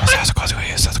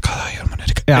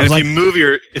 And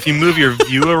if you move your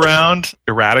view around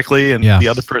erratically and the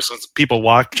other people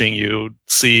watching you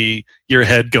see your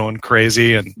head going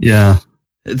crazy and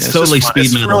It's totally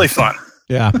speed metal. It's really fun.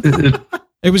 Yeah.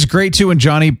 It was great too when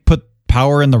Johnny put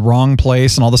power in the wrong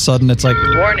place and all of a sudden it's like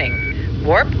warning,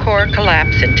 warp core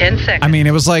collapse in 10 seconds. I mean,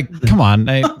 it was like, come on.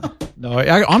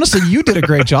 Honestly, you did a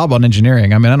great job on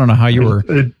engineering. I mean, I don't know how you were.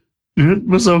 It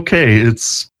was okay.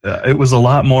 It was a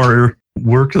lot more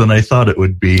work than I thought it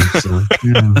would be. So,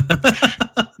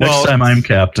 next time I'm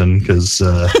captain because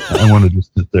I wanted to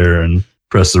sit there and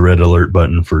press the red alert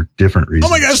button for different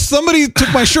reasons. Oh my gosh, somebody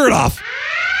took my shirt off.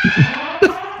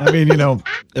 I mean,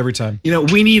 every time.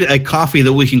 We need a coffee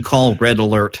that we can call Red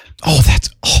Alert. Oh,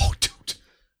 dude.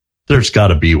 There's got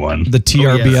to be one. The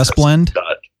TRBS blend?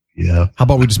 Yeah. How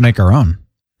about we just make our own?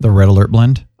 The Red Alert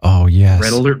blend? Oh, yes.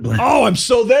 Red Alert blend. Oh, I'm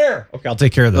so there. Okay, I'll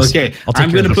take care of this. Okay,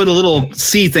 I'm going to put a little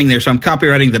C thing there, so I'm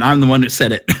copywriting that I'm the one that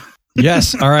said it.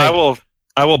 Yes, all right.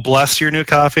 I will bless your new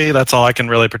coffee. That's all I can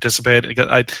really participate.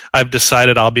 I've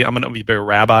decided I'm going to be a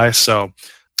rabbi, so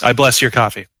I bless your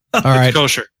coffee. All right. It's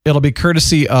kosher. It'll be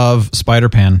courtesy of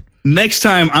SpiderPan. Next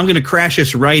time, I'm going to crash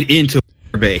us right into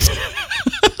base.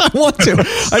 I want to.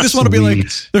 I just want to be like,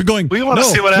 they're going, we want to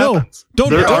see what happens.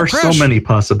 There are so many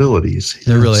possibilities.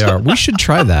 There really are. We should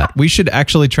try that. We should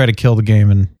actually try to kill the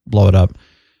game and blow it up.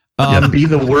 Be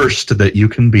the worst that you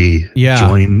can be. Yeah.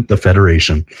 Join the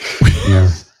Federation.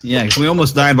 Yeah, because we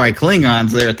almost died by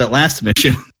Klingons there at that last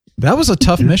mission. That was a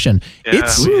tough mission. Yeah, it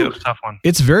was a tough one.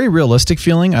 It's very realistic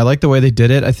feeling. I like the way they did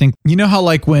it. I think, how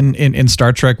like when in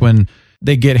Star Trek, when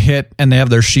they get hit and they have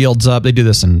their shields up, they do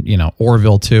this in,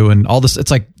 Orville too. And all this,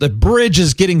 it's like the bridge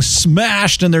is getting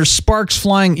smashed and there's sparks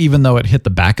flying, even though it hit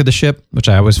the back of the ship, which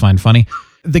I always find funny.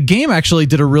 The game actually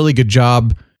did a really good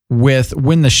job with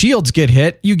when the shields get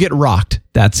hit, you get rocked.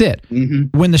 That's it.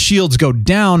 Mm-hmm. When the shields go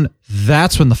down,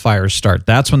 that's when the fires start.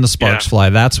 That's when the sparks fly.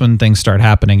 That's when things start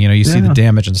happening. You see the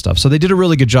damage and stuff. So they did a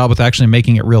really good job with actually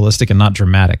making it realistic and not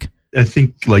dramatic. I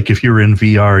think like if you were in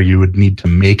VR, you would need to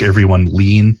make everyone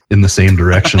lean in the same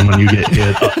direction when you get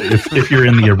hit. If you're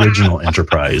in the original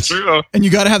Enterprise, and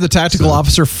you got to have the tactical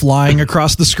officer flying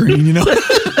across the screen.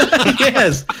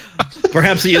 Yes.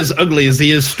 Perhaps he is ugly as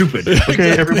he is stupid.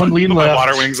 Okay, everyone lean left.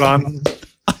 Water wings on.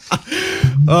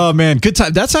 Oh man, good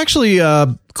time. That's actually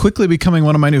quickly becoming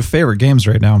one of my new favorite games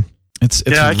right now. It's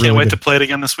I really can't wait good. to play it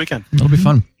again this weekend. It'll be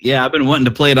fun. Yeah, I've been wanting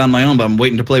to play it on my own, but I'm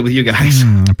waiting to play with you guys.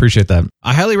 I appreciate that.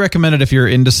 I highly recommend it if you're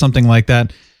into something like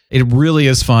that. It really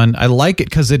is fun. I like it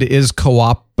because it is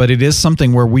co-op, but it is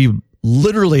something where we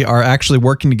literally are actually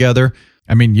working together.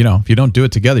 I mean, if you don't do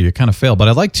it together, you kind of fail. But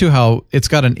I like, too, how it's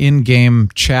got an in-game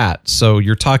chat. So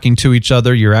you're talking to each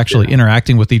other. You're actually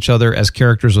interacting with each other as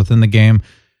characters within the game.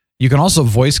 You can also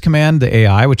voice command the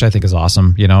AI, which I think is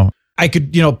awesome. I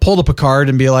could, pull the Picard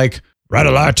and be like, red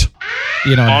alert,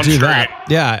 On do screen. that.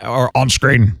 Yeah, or on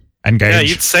screen, engage. Yeah,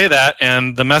 you'd say that,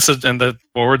 and the message and the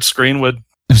forward screen would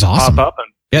It was awesome. pop up. And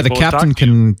Yeah, the people would captain talk to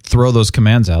you. can throw those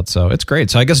commands out, so it's great.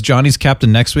 So I guess Johnny's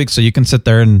captain next week, so you can sit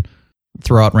there and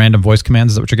throw out random voice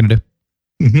commands. Is that what you're going to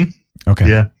do? Mm-hmm. Okay.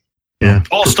 Yeah.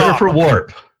 All Prepare stop. for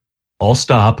warp. All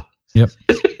stop. Yep.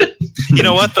 You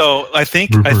know what though? I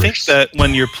think Reverse. that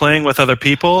when you're playing with other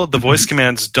people, the voice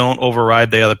commands don't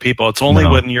override the other people. It's only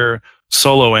No. when you're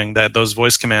soloing that those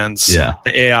voice commands, Yeah.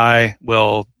 the AI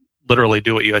will literally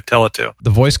do what you tell it to. The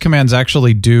voice commands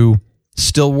actually do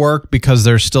still work because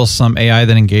there's still some AI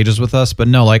that engages with us. But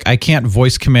no, I can't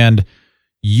voice command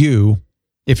you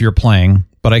if you're playing,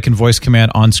 but I can voice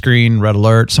command on screen, red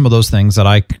alert, some of those things that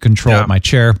I control at my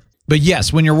chair. But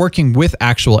yes, when you're working with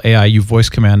actual AI, you voice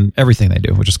command everything they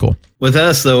do, which is cool. With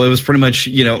us, though, it was pretty much,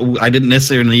 I didn't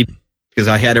necessarily need, because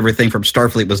I had everything from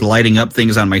Starfleet was lighting up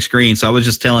things on my screen. So I was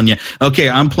just telling you, okay,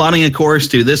 I'm plotting a course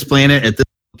to this planet at this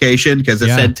location because it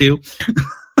said to.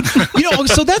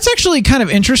 So that's actually kind of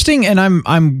interesting, and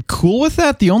I'm cool with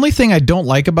that. The only thing I don't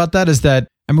like about that is that,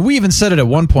 we even said it at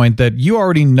one point that you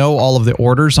already know all of the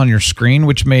orders on your screen,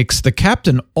 which makes the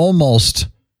captain almost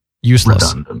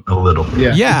useless. Redundant a little.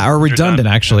 Yeah, or redundant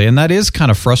actually. And that is kind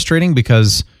of frustrating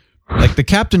because the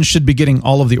captain should be getting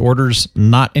all of the orders,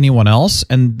 not anyone else.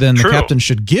 And then the captain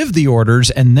should give the orders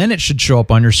and then it should show up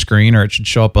on your screen, or it should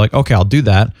show up like, okay, I'll do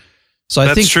that. So I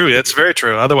think That's true. It's very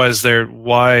true. Otherwise,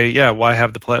 why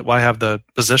have the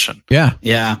position? Yeah.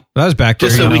 Yeah. That was back to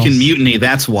just so we can mutiny.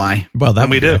 That's why. Well, that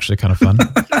would be actually kind of fun.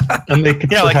 And they could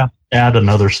perhaps add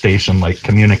another station like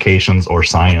communications or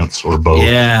science or both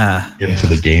into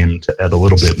the game to add a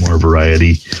little bit more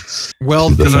variety.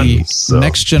 Well, the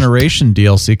Next Generation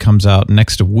DLC comes out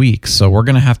next week, so we're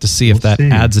going to have to see if that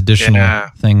adds additional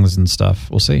things and stuff.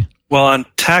 We'll see. Well, on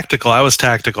tactical, I was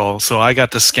tactical, so I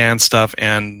got to scan stuff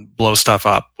and blow stuff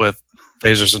up with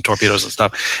phasers and torpedoes and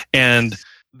stuff. And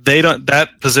that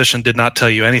position did not tell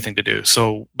you anything to do.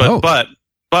 So, but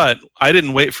I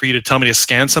didn't wait for you to tell me to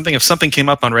scan something. If something came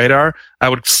up on radar, I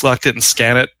would select it and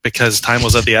scan it because time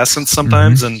was of the essence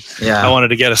sometimes, and I wanted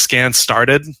to get a scan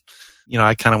started.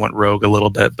 I kind of went rogue a little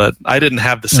bit, but I didn't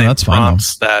have the same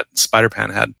prompts that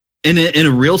SpiderPan had. In a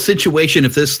real situation,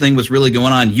 if this thing was really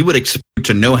going on, you would expect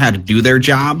to know how to do their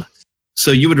job.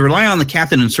 So you would rely on the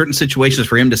captain in certain situations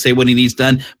for him to say what he needs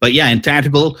done. But yeah, in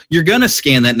tactical, you're going to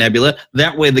scan that nebula.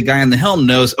 That way the guy on the helm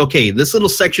knows, okay, this little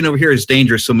section over here is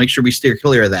dangerous, so make sure we steer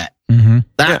clear of that. Mm-hmm.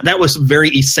 That was very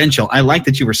essential. I like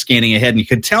that you were scanning ahead and you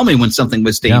could tell me when something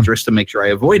was dangerous to make sure I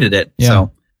avoided it. Yeah.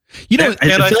 So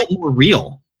it felt more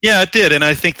real. Yeah, it did. And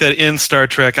I think that in Star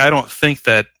Trek, I don't think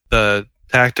that the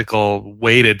tactical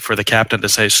waited for the captain to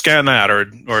say scan that or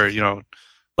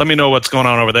let me know what's going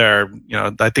on over there.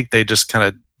 I think they just kind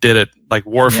of did it like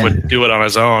Worf would do it on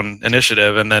his own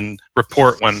initiative and then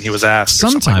report when he was asked.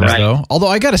 Sometimes though, although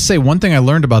I got to say one thing I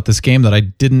learned about this game that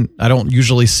I don't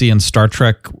usually see in Star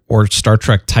Trek or Star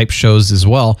Trek type shows as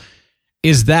well,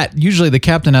 is that usually the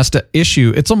captain has to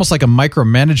issue, it's almost like a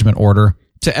micromanagement order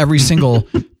to every single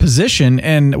position.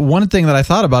 And one thing that I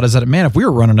thought about is that, man, if we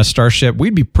were running a starship,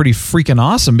 we'd be pretty freaking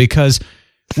awesome because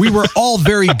we were all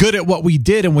very good at what we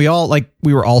did. And we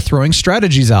were all throwing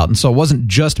strategies out. And so it wasn't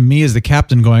just me as the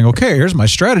captain going, okay, here's my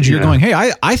strategy. You're going,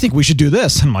 hey, I think we should do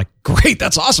this. And I'm like, great,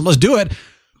 that's awesome. Let's do it.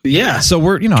 Yeah. So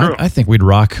we're, I think we'd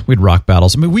rock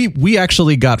battles. I mean, we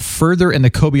actually got further in the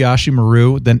Kobayashi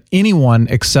Maru than anyone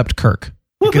except Kirk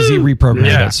because he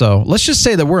reprogrammed it. So let's just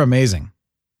say that we're amazing.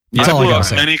 That's all I gotta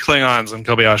say. Many Klingons in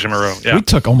Kobayashi Maru. Yeah. We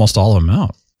took almost all of them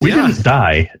out. We didn't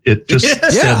die. It just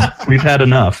said we've had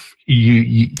enough.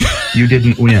 you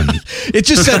didn't win. It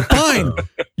just said, fine,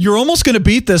 you're almost going to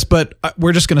beat this, but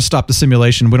we're just going to stop the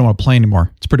simulation. We don't want to play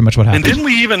anymore. It's pretty much what happened. And didn't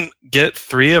we even get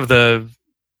 3 of the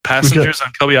passengers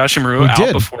on Kobayashi Maru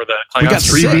out before the Klingons? We got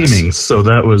 3 beamings, so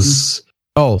that was...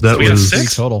 that was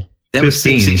 6 total. That was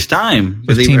 6 each time.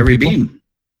 15 every people? beam.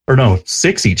 Or no,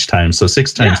 6 each time. So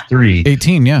 6 times 3.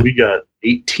 18, yeah. We got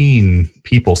 18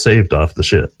 people saved off the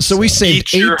ship. So we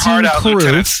saved Eat your 18 heart out, crew.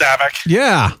 Lieutenant Savick.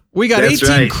 Yeah. We got That's 18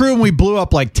 right. crew and we blew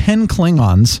up like 10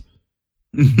 Klingons.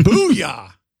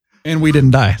 Booyah. And we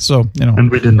didn't die. So,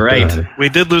 And we didn't die. We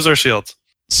did lose our shields.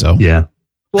 So, Yeah.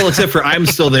 Well, except for I'm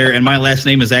still there, and my last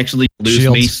name is actually Lose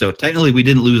Shields. Me, so technically we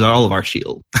didn't lose all of our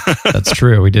shield. that's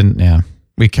true. We didn't, yeah.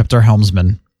 We kept our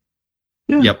helmsmen.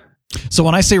 Yep. So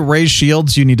when I say raise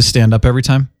shields, you need to stand up every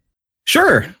time?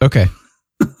 Sure. Okay.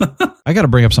 I got to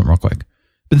bring up something real quick.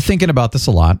 Been thinking about this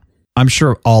a lot. I'm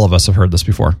sure all of us have heard this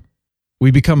before.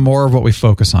 We become more of what we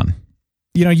focus on.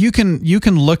 You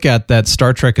can look at that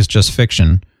Star Trek is just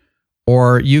fiction,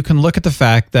 or you can look at the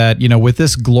fact that, with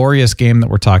this glorious game that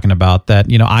we're talking about, that,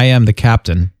 I am the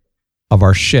captain of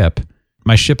our ship.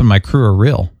 My ship and my crew are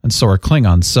real, and so are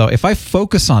Klingons. So if I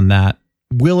focus on that,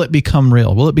 will it become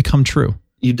real? Will it become true?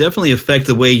 You definitely affect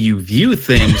the way you view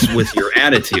things with your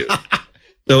attitude.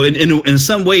 So in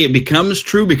some way it becomes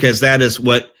true because that is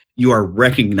what you are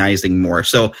recognizing more.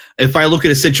 So if I look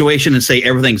at a situation and say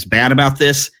everything's bad about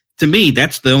this, to me,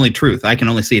 that's the only truth. I can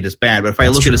only see it as bad. But if I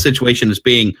look at a situation as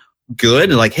being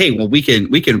good, like, hey, well, we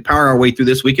can power our way through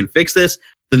this, we can fix this,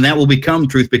 then that will become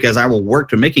truth because I will work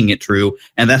to making it true.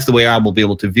 And that's the way I will be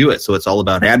able to view it. So it's all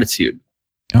about attitude.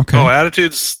 Okay. Oh,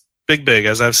 attitude's big,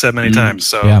 as I've said many times.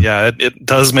 So Yeah. it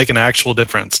does make an actual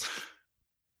difference.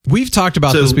 We've talked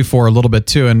about this before a little bit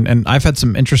too, and I've had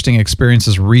some interesting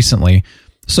experiences recently.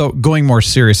 So going more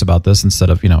serious about this instead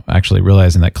of, actually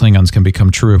realizing that Klingons can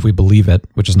become true if we believe it,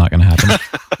 which is not going to happen.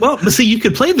 Well, but see, you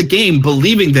could play the game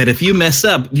believing that if you mess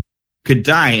up, you could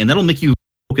die, and that'll make you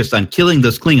focused on killing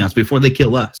those Klingons before they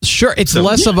kill us. Sure, it's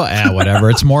less of a, whatever.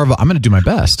 It's more of a, I'm going to do my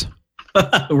best.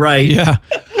 Right. Yeah.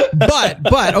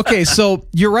 But okay, so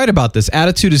you're right about this.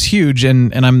 Attitude is huge,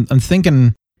 and I'm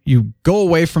thinking you go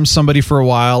away from somebody for a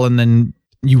while and then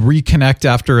you reconnect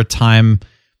after a time.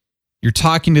 You're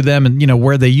talking to them and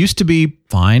where they used to be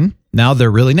fine, now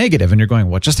they're really negative and you're going,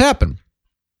 what just happened?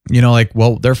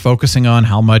 Well, they're focusing on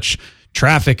how much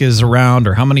traffic is around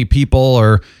or how many people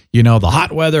or the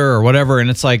hot weather or whatever, and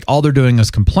it's like all they're doing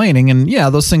is complaining, and yeah,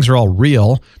 those things are all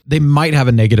real. They might have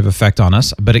a negative effect on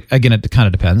us, but again, it kind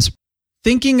of depends.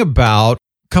 Thinking about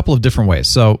a couple of different ways.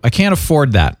 So I can't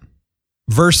afford that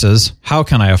versus how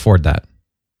can I afford that?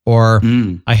 Or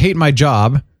I hate my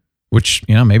job, which,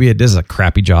 maybe it is a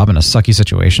crappy job in a sucky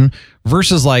situation,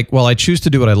 versus like, well, I choose to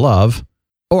do what I love,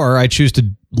 or I choose to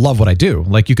love what I do.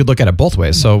 Like, you could look at it both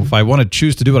ways. So if I want to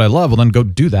choose to do what I love, well, then go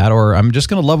do that. Or I'm just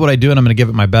going to love what I do and I'm going to give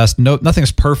it my best. No,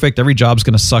 nothing's perfect. Every job's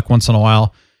going to suck once in a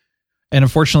while. And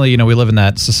unfortunately, we live in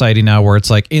that society now where it's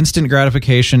like instant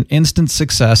gratification, instant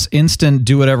success, instant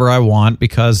do whatever I want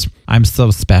because I'm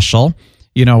so special.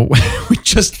 We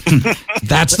just,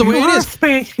 that's the way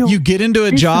it is. You get into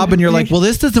a job and you're like, well,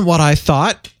 this isn't what I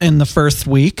thought in the first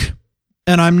week.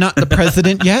 And I'm not the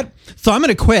president yet. So I'm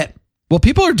going to quit. Well,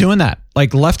 people are doing that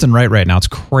like left and right now. It's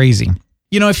crazy.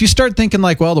 If you start thinking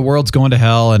like, well, the world's going to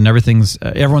hell and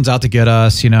everyone's out to get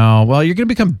us, well, you're going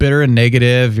to become bitter and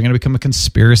negative. You're going to become a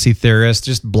conspiracy theorist,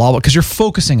 just blah, blah, because you're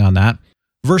focusing on that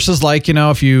versus like,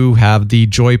 if you have the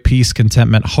joy, peace,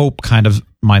 contentment, hope kind of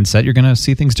mindset, you're going to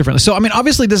see things differently. So, I mean,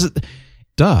 obviously this is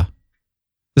duh.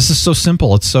 This is so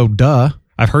simple. It's so duh.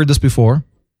 I've heard this before,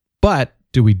 but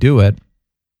do we do it?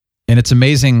 And it's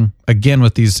amazing, again,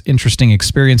 with these interesting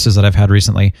experiences that I've had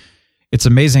recently, it's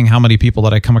amazing how many people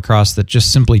that I come across that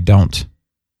just simply don't.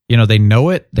 They know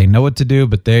it, they know what to do,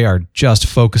 but they are just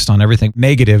focused on everything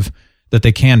negative that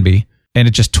they can be. And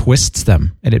it just twists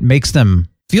them and it makes them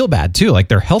feel bad too. Like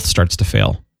their health starts to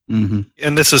fail. Mm-hmm.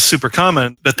 And this is super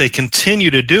common, but they continue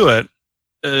to do it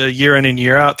year in and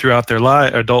year out throughout their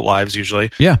adult lives usually.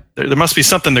 Yeah. There must be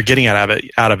something they're getting out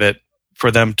of it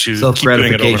for them to keep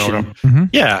doing it over and over. Mm-hmm.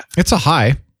 Yeah. It's a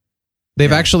high.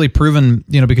 They've actually proven,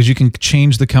 because you can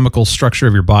change the chemical structure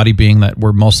of your body, being that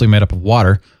we're mostly made up of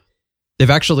water. They've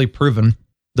actually proven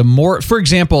the more, for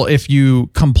example, if you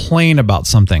complain about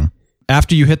something,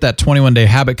 after you hit that 21-day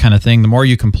habit kind of thing, the more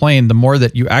you complain, the more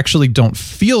that you actually don't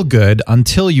feel good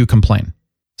until you complain.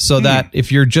 So that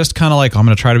if you're just kind of like, I'm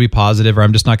going to try to be positive or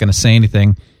I'm just not going to say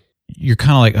anything, you're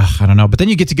kind of like, I don't know. But then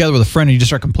you get together with a friend and you just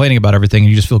start complaining about everything and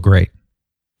you just feel great,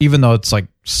 even though it's like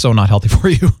so not healthy for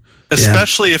you.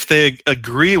 Especially if they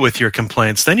agree with your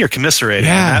complaints, then you're commiserating.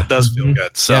 Yeah. And that does feel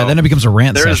good. So then it becomes a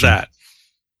rant there session. is that.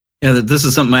 Yeah, this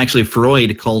is something actually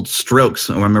Freud called strokes.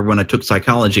 I remember when I took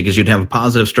psychology, because you'd have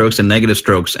positive strokes and negative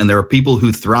strokes, and there are people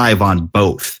who thrive on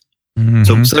both. Mm-hmm.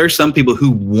 So there's some people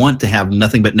who want to have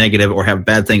nothing but negative or have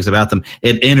bad things about them.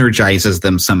 It energizes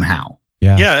them somehow.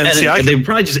 Yeah. And they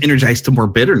probably just energize to more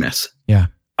bitterness. Yeah.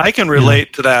 I can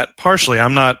relate to that partially.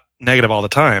 I'm not negative all the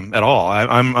time at all.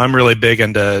 I'm really big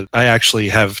into, I actually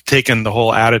have taken the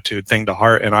whole attitude thing to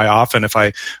heart. And I often, if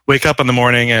I wake up in the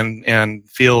morning and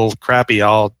feel crappy,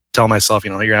 I'll tell myself,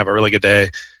 you're going to have a really good day.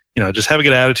 Just have a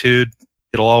good attitude.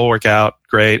 It'll all work out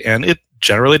great. And it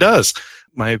generally does.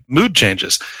 My mood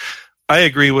changes. I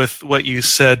agree with what you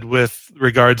said with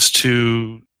regards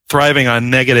to thriving on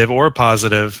negative or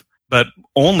positive, but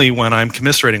only when I'm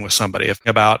commiserating with somebody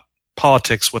about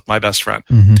politics with my best friend.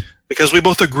 Mm-hmm. Because we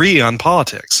both agree on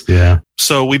politics. Yeah.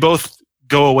 So we both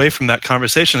go away from that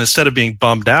conversation. Instead of being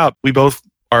bummed out, we both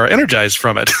are energized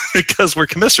from it because we're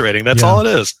commiserating. That's all it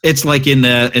is. It's like in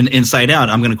Inside Out.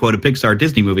 I'm going to quote a Pixar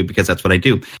Disney movie because that's what I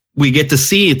do. We get to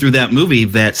see through that movie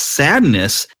that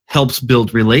sadness helps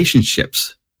build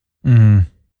relationships. Mm-hmm.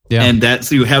 Yeah. And that's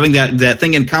you having that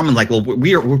thing in common. Like, well,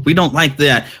 we don't like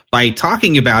that. By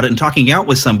talking about it and talking out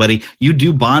with somebody, you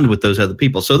do bond with those other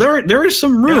people. So there is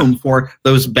some room for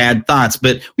those bad thoughts,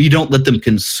 but you don't let them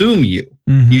consume you.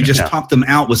 Mm-hmm. You just talk them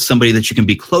out with somebody that you can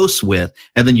be close with,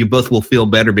 and then you both will feel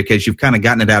better because you've kind of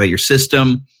gotten it out of your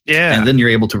system. Yeah. And then you're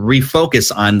able to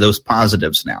refocus on those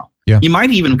positives now. Yeah. You might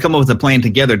even come up with a plan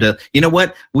together to,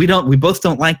 what, we both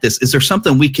don't like this. Is there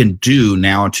something we can do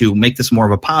now to make this more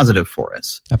of a positive for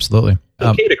us? Absolutely. It's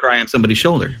okay to cry on somebody's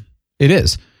shoulder. It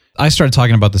is. I started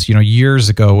talking about this, years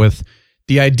ago with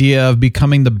the idea of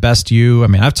becoming the best you. I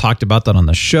mean, I've talked about that on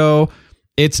the show.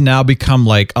 It's now become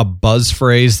like a buzz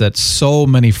phrase that so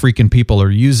many freaking people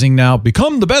are using now.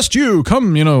 Become the best you.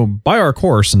 Come, buy our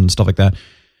course and stuff like that.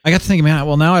 I got to thinking, man,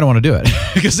 well, now I don't want to do it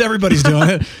because everybody's doing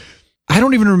it. I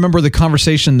don't even remember the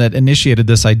conversation that initiated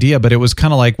this idea, but it was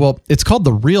kind of like, well, it's called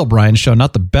The Real Brian Show,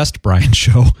 not The Best Brian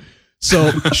Show.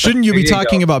 So shouldn't you be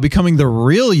talking about becoming the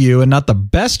real you and not the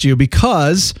best you?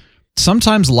 Because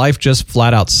sometimes life just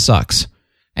flat out sucks.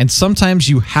 And sometimes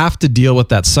you have to deal with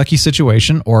that sucky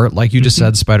situation, or like you just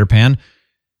said, SpiderPan,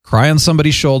 cry on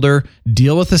somebody's shoulder,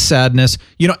 deal with the sadness.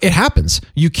 It happens.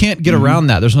 You can't get around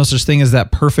that. There's no such thing as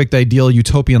that perfect, ideal,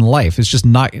 utopian life. It's just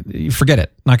not, forget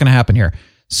it. Not going to happen here.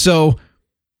 So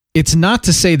it's not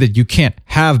to say that you can't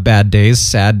have bad days,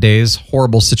 sad days,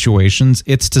 horrible situations.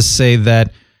 It's to say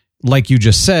that, like you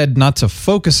just said, not to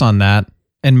focus on that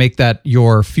and make that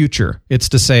your future. It's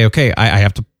to say, okay, I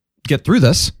have to get through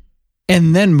this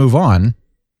and then move on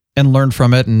and learn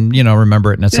from it and,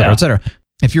 remember it and et cetera, et cetera.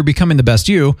 If you're becoming the best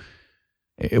you,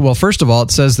 well, first of all,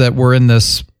 it says that we're in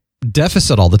this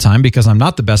deficit all the time because I'm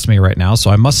not the best me right now. So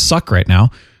I must suck right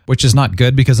now, which is not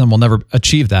good because then we'll never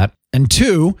achieve that. And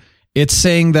two, it's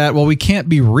saying that, well, we can't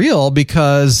be real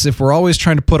because if we're always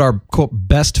trying to put our quote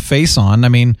best face on, I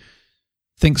mean,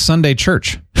 think Sunday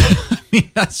church. I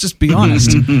mean, let's just be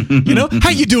honest. How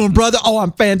you doing, brother? Oh,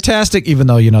 I'm fantastic. Even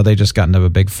though, they just got into a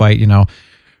big fight,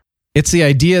 It's the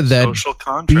idea that social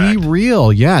contract. Be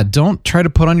real. Yeah. Don't try to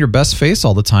put on your best face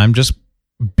all the time. Just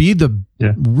be the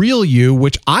real you,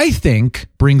 which I think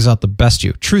brings out the best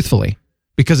you, truthfully,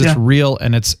 because it's real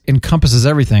and it encompasses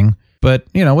everything. But,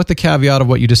 with the caveat of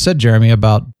what you just said, Jeremy,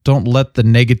 about don't let the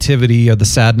negativity or the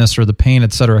sadness or the pain,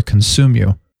 et cetera, consume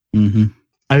you. Mm-hmm.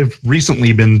 I've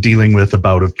recently been dealing with a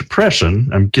bout of depression.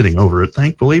 I'm getting over it,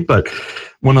 thankfully. But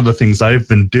one of the things I've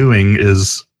been doing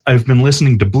is I've been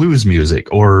listening to blues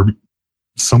music or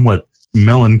somewhat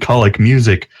melancholic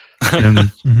music.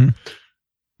 And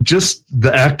just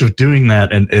the act of doing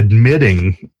that and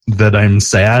admitting that I'm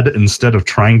sad instead of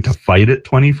trying to fight it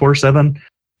 24/7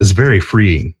 is very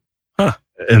freeing. Huh.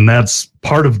 And that's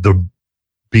part of the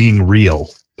being real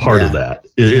part of that.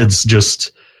 It's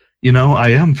just, I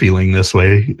am feeling this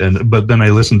way. But then I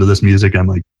listen to this music. I'm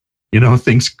like,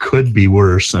 things could be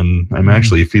worse. And I'm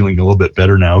actually feeling a little bit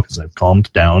better now because I've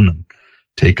calmed down and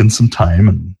taken some time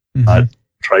and not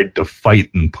tried to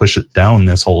fight and push it down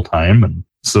this whole time. And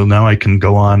so now I can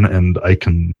go on and I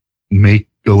can make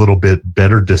a little bit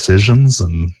better decisions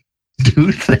and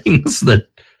do things that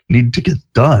need to get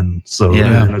done. So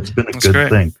it's been a good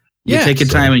thing. You take your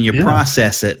time and you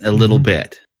process it a little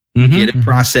bit. Get it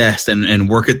processed and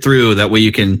work it through. That way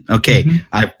you can,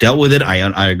 I've dealt with it.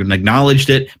 I acknowledged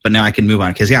it, but now I can move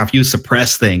on. Because if you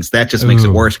suppress things, that just makes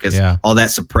it worse because all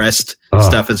that suppressed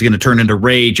stuff is going to turn into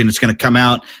rage and it's going to come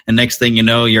out. And next thing you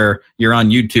know, you're on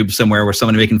YouTube somewhere where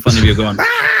someone making fun of you going,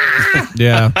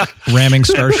 ramming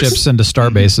starships into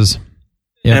star bases.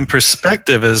 Yep. And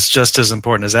perspective is just as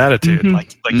important as attitude.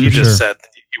 Like you just said,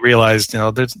 you realized,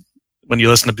 when you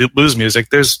listen to blues music,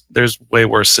 there's way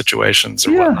worse situations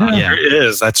or whatnot. Yeah. There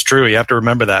is. That's true. You have to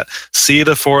remember that. See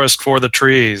the forest for the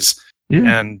trees,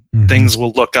 and things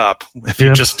will look up if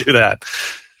you just do that.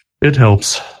 It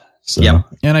helps. So. Yep.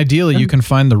 And ideally, you can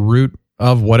find the root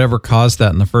of whatever caused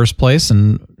that in the first place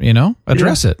and,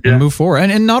 address it and move forward.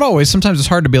 And not always. Sometimes it's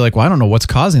hard to be like, well, I don't know what's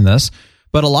causing this.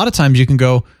 But a lot of times you can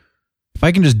go, if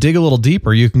I can just dig a little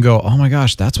deeper, you can go, oh my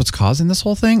gosh, that's what's causing this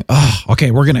whole thing? Oh,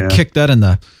 okay, we're going to kick that in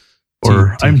the...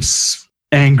 Or I'm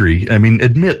angry. I mean,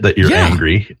 admit that you're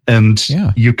angry. And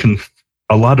you can,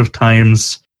 a lot of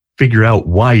times, figure out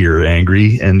why you're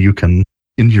angry. And you can,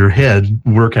 in your head,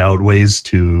 work out ways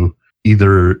to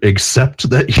either accept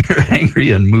that you're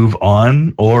angry and move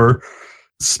on or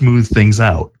smooth things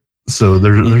out. So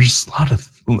there's a lot of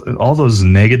all those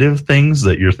negative things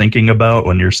that you're thinking about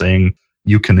when you're saying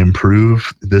you can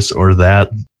improve this or that.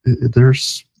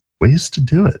 There's ways to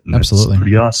do it. Absolutely. It's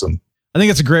pretty awesome. I think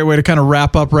it's a great way to kind of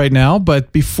wrap up right now.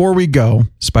 But before we go,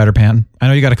 SpiderPan, I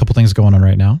know you got a couple things going on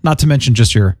right now, not to mention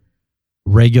just your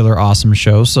regular awesome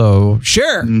show. So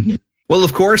share. Well,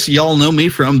 of course, y'all know me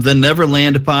from the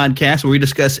Neverland podcast, where we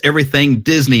discuss everything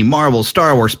Disney, Marvel,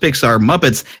 Star Wars, Pixar,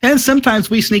 Muppets, and sometimes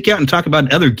we sneak out and talk about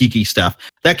other geeky stuff.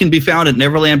 That can be found at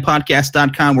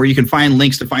neverlandpodcast.com, where you can find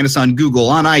links to find us on Google,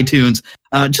 on iTunes,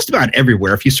 just about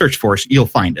everywhere. If you search for us, you'll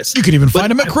find us. You can even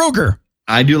find them at Kroger.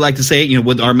 I do like to say,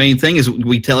 what our main thing is,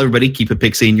 we tell everybody, keep a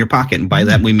pixie in your pocket. And by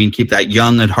that, we mean keep that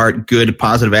young at heart, good,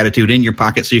 positive attitude in your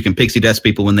pocket so you can pixie dust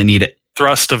people when they need it.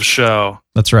 Thrust of show.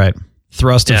 That's right.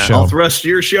 Thrust of show. I'll thrust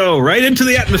your show right into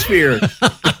the atmosphere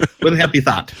with a happy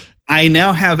thought. I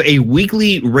now have a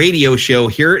weekly radio show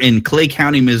here in Clay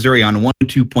County, Missouri on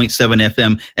 102.7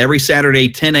 FM every Saturday,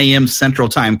 10 a.m. Central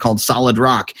Time, called Solid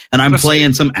Rock. And I'm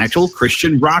playing some actual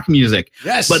Christian rock music.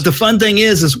 Yes. But the fun thing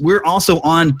is we're also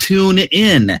on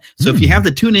TuneIn. So if you have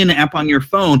the TuneIn app on your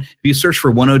phone, if you search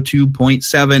for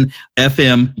 102.7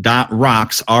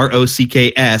 FM.rocks,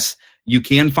 ROCKS, you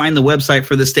can find the website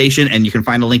for the station, and you can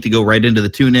find a link to go right into the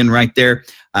TuneIn right there.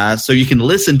 So you can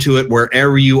listen to it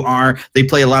wherever you are. They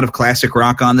play a lot of classic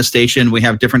rock on the station. We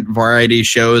have different variety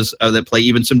shows that play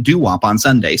even some doo-wop on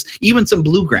Sundays, even some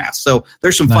bluegrass. So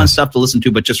there's some fun stuff to listen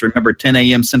to, but just remember 10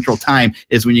 a.m. Central Time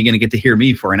is when you're going to get to hear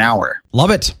me for an hour. Love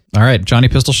it. All right, Johnny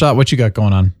Pistol Shot, what you got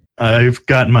going on? I've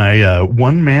got my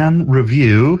one-man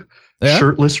review,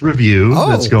 shirtless review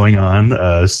that's going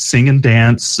on, sing and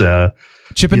dance,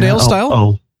 Chippendale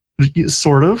style?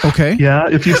 Sort of. Okay. Yeah.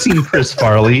 If you've seen Chris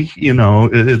Farley,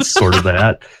 it's sort of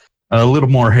that. A little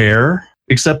more hair,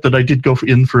 except that I did go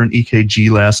in for an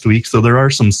EKG last week. So there are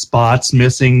some spots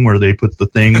missing where they put the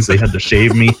things. They had to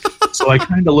shave me. So I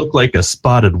kind of look like a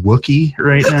spotted Wookiee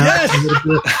right now. A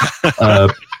little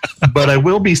bit. But I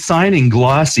will be signing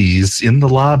glossies in the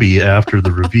lobby after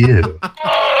the review.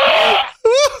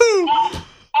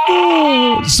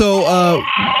 So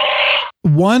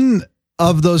one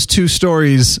of those two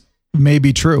stories may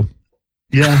be true.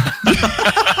 Yeah.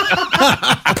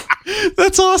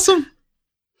 That's awesome.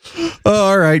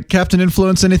 All right, Captain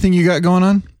Influence, anything you got going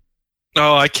on?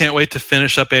 Oh, I can't wait to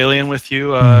finish up Alien with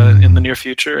you in the near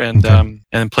future and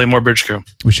play more Bridge Crew.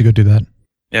 We should go do that.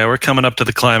 Yeah, we're coming up to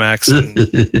the climax.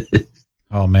 And,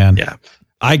 oh, man. Yeah.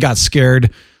 I got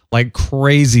scared like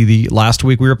crazy the last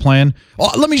week we were playing. Oh,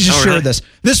 let me just share this.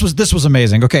 This was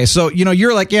amazing. Okay, so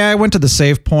you're like, I went to the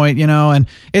save point, and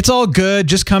it's all good.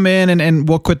 Just come in and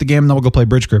we'll quit the game and then we'll go play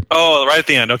Bridge Crew. Oh, right at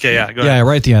the end. Okay, yeah, go ahead. Yeah,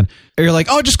 right at the end. And you're like,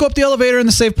 just go up the elevator and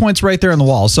the save point's right there on the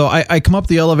wall. So I come up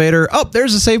the elevator. Oh,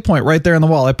 there's a save point right there on the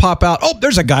wall. I pop out. Oh,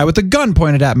 there's a guy with a gun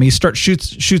pointed at me.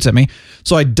 Shoots at me.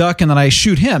 So I duck and then I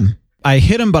shoot him. I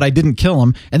hit him, but I didn't kill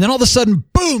him. And then all of a sudden,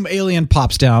 boom, alien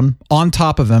pops down on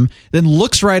top of him, then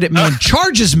looks right at me and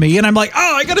charges me. And I'm like,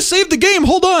 I got to save the game.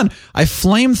 Hold on. I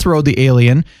flamethrow the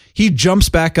alien. He jumps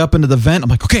back up into the vent.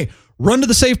 I'm like, okay, run to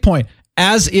the save point.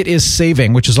 As it is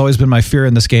saving, which has always been my fear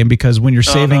in this game, because when you're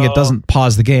saving, it doesn't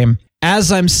pause the game.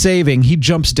 As I'm saving, he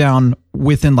jumps down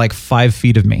within like 5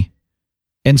 feet of me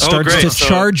and starts to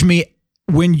charge me.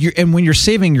 When you're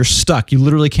saving, you're stuck. You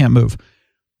literally can't move.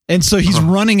 And so he's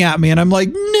running at me and I'm like,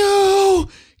 no,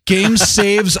 game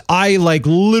saves. I like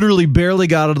literally barely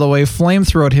got out of the way,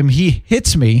 flamethrowed him. He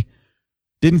hits me,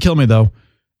 didn't kill me though,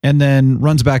 and then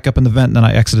runs back up in the vent and then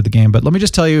I exited the game. But let me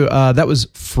just tell you, that was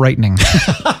frightening. So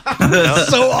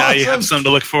awesome. Now you have something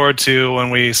to look forward to when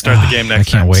we start the game next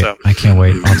time. I can't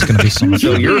wait. It's going to be so much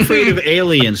fun. So you're afraid of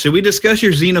aliens. Should we discuss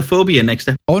your xenophobia next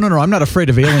time? Oh, no, I'm not afraid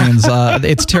of aliens.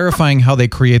 It's terrifying how they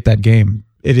create that game.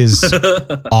 It is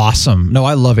awesome. No,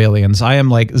 I love aliens. I am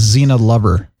like Xena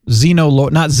lover.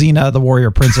 Not Xena, the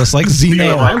warrior princess, like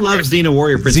Xeno. I love Xena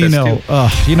warrior princess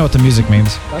Xeno. too. You know what the music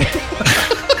means.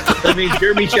 That means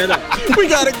Jeremy, shut up. We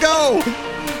gotta go.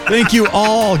 Thank you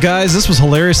all, guys. This was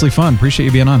hilariously fun. Appreciate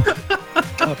you being on.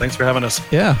 Oh, thanks for having us.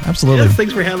 Yeah, absolutely. Yes,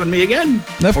 thanks for having me again.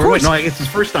 Of Or course. wait, no, I guess it's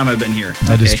the first time I've been here.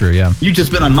 That is true, yeah. You've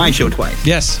just been on my show twice.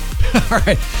 Yes. All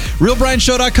right.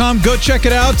 RealBrianShow.com. Go check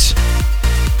it out.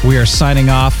 We are signing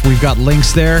off. We've got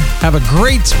links there. Have a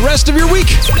great rest of your week.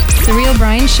 The Real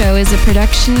Brian Show is a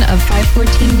production of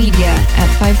 514 Media at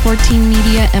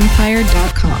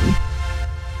 514mediaempire.com.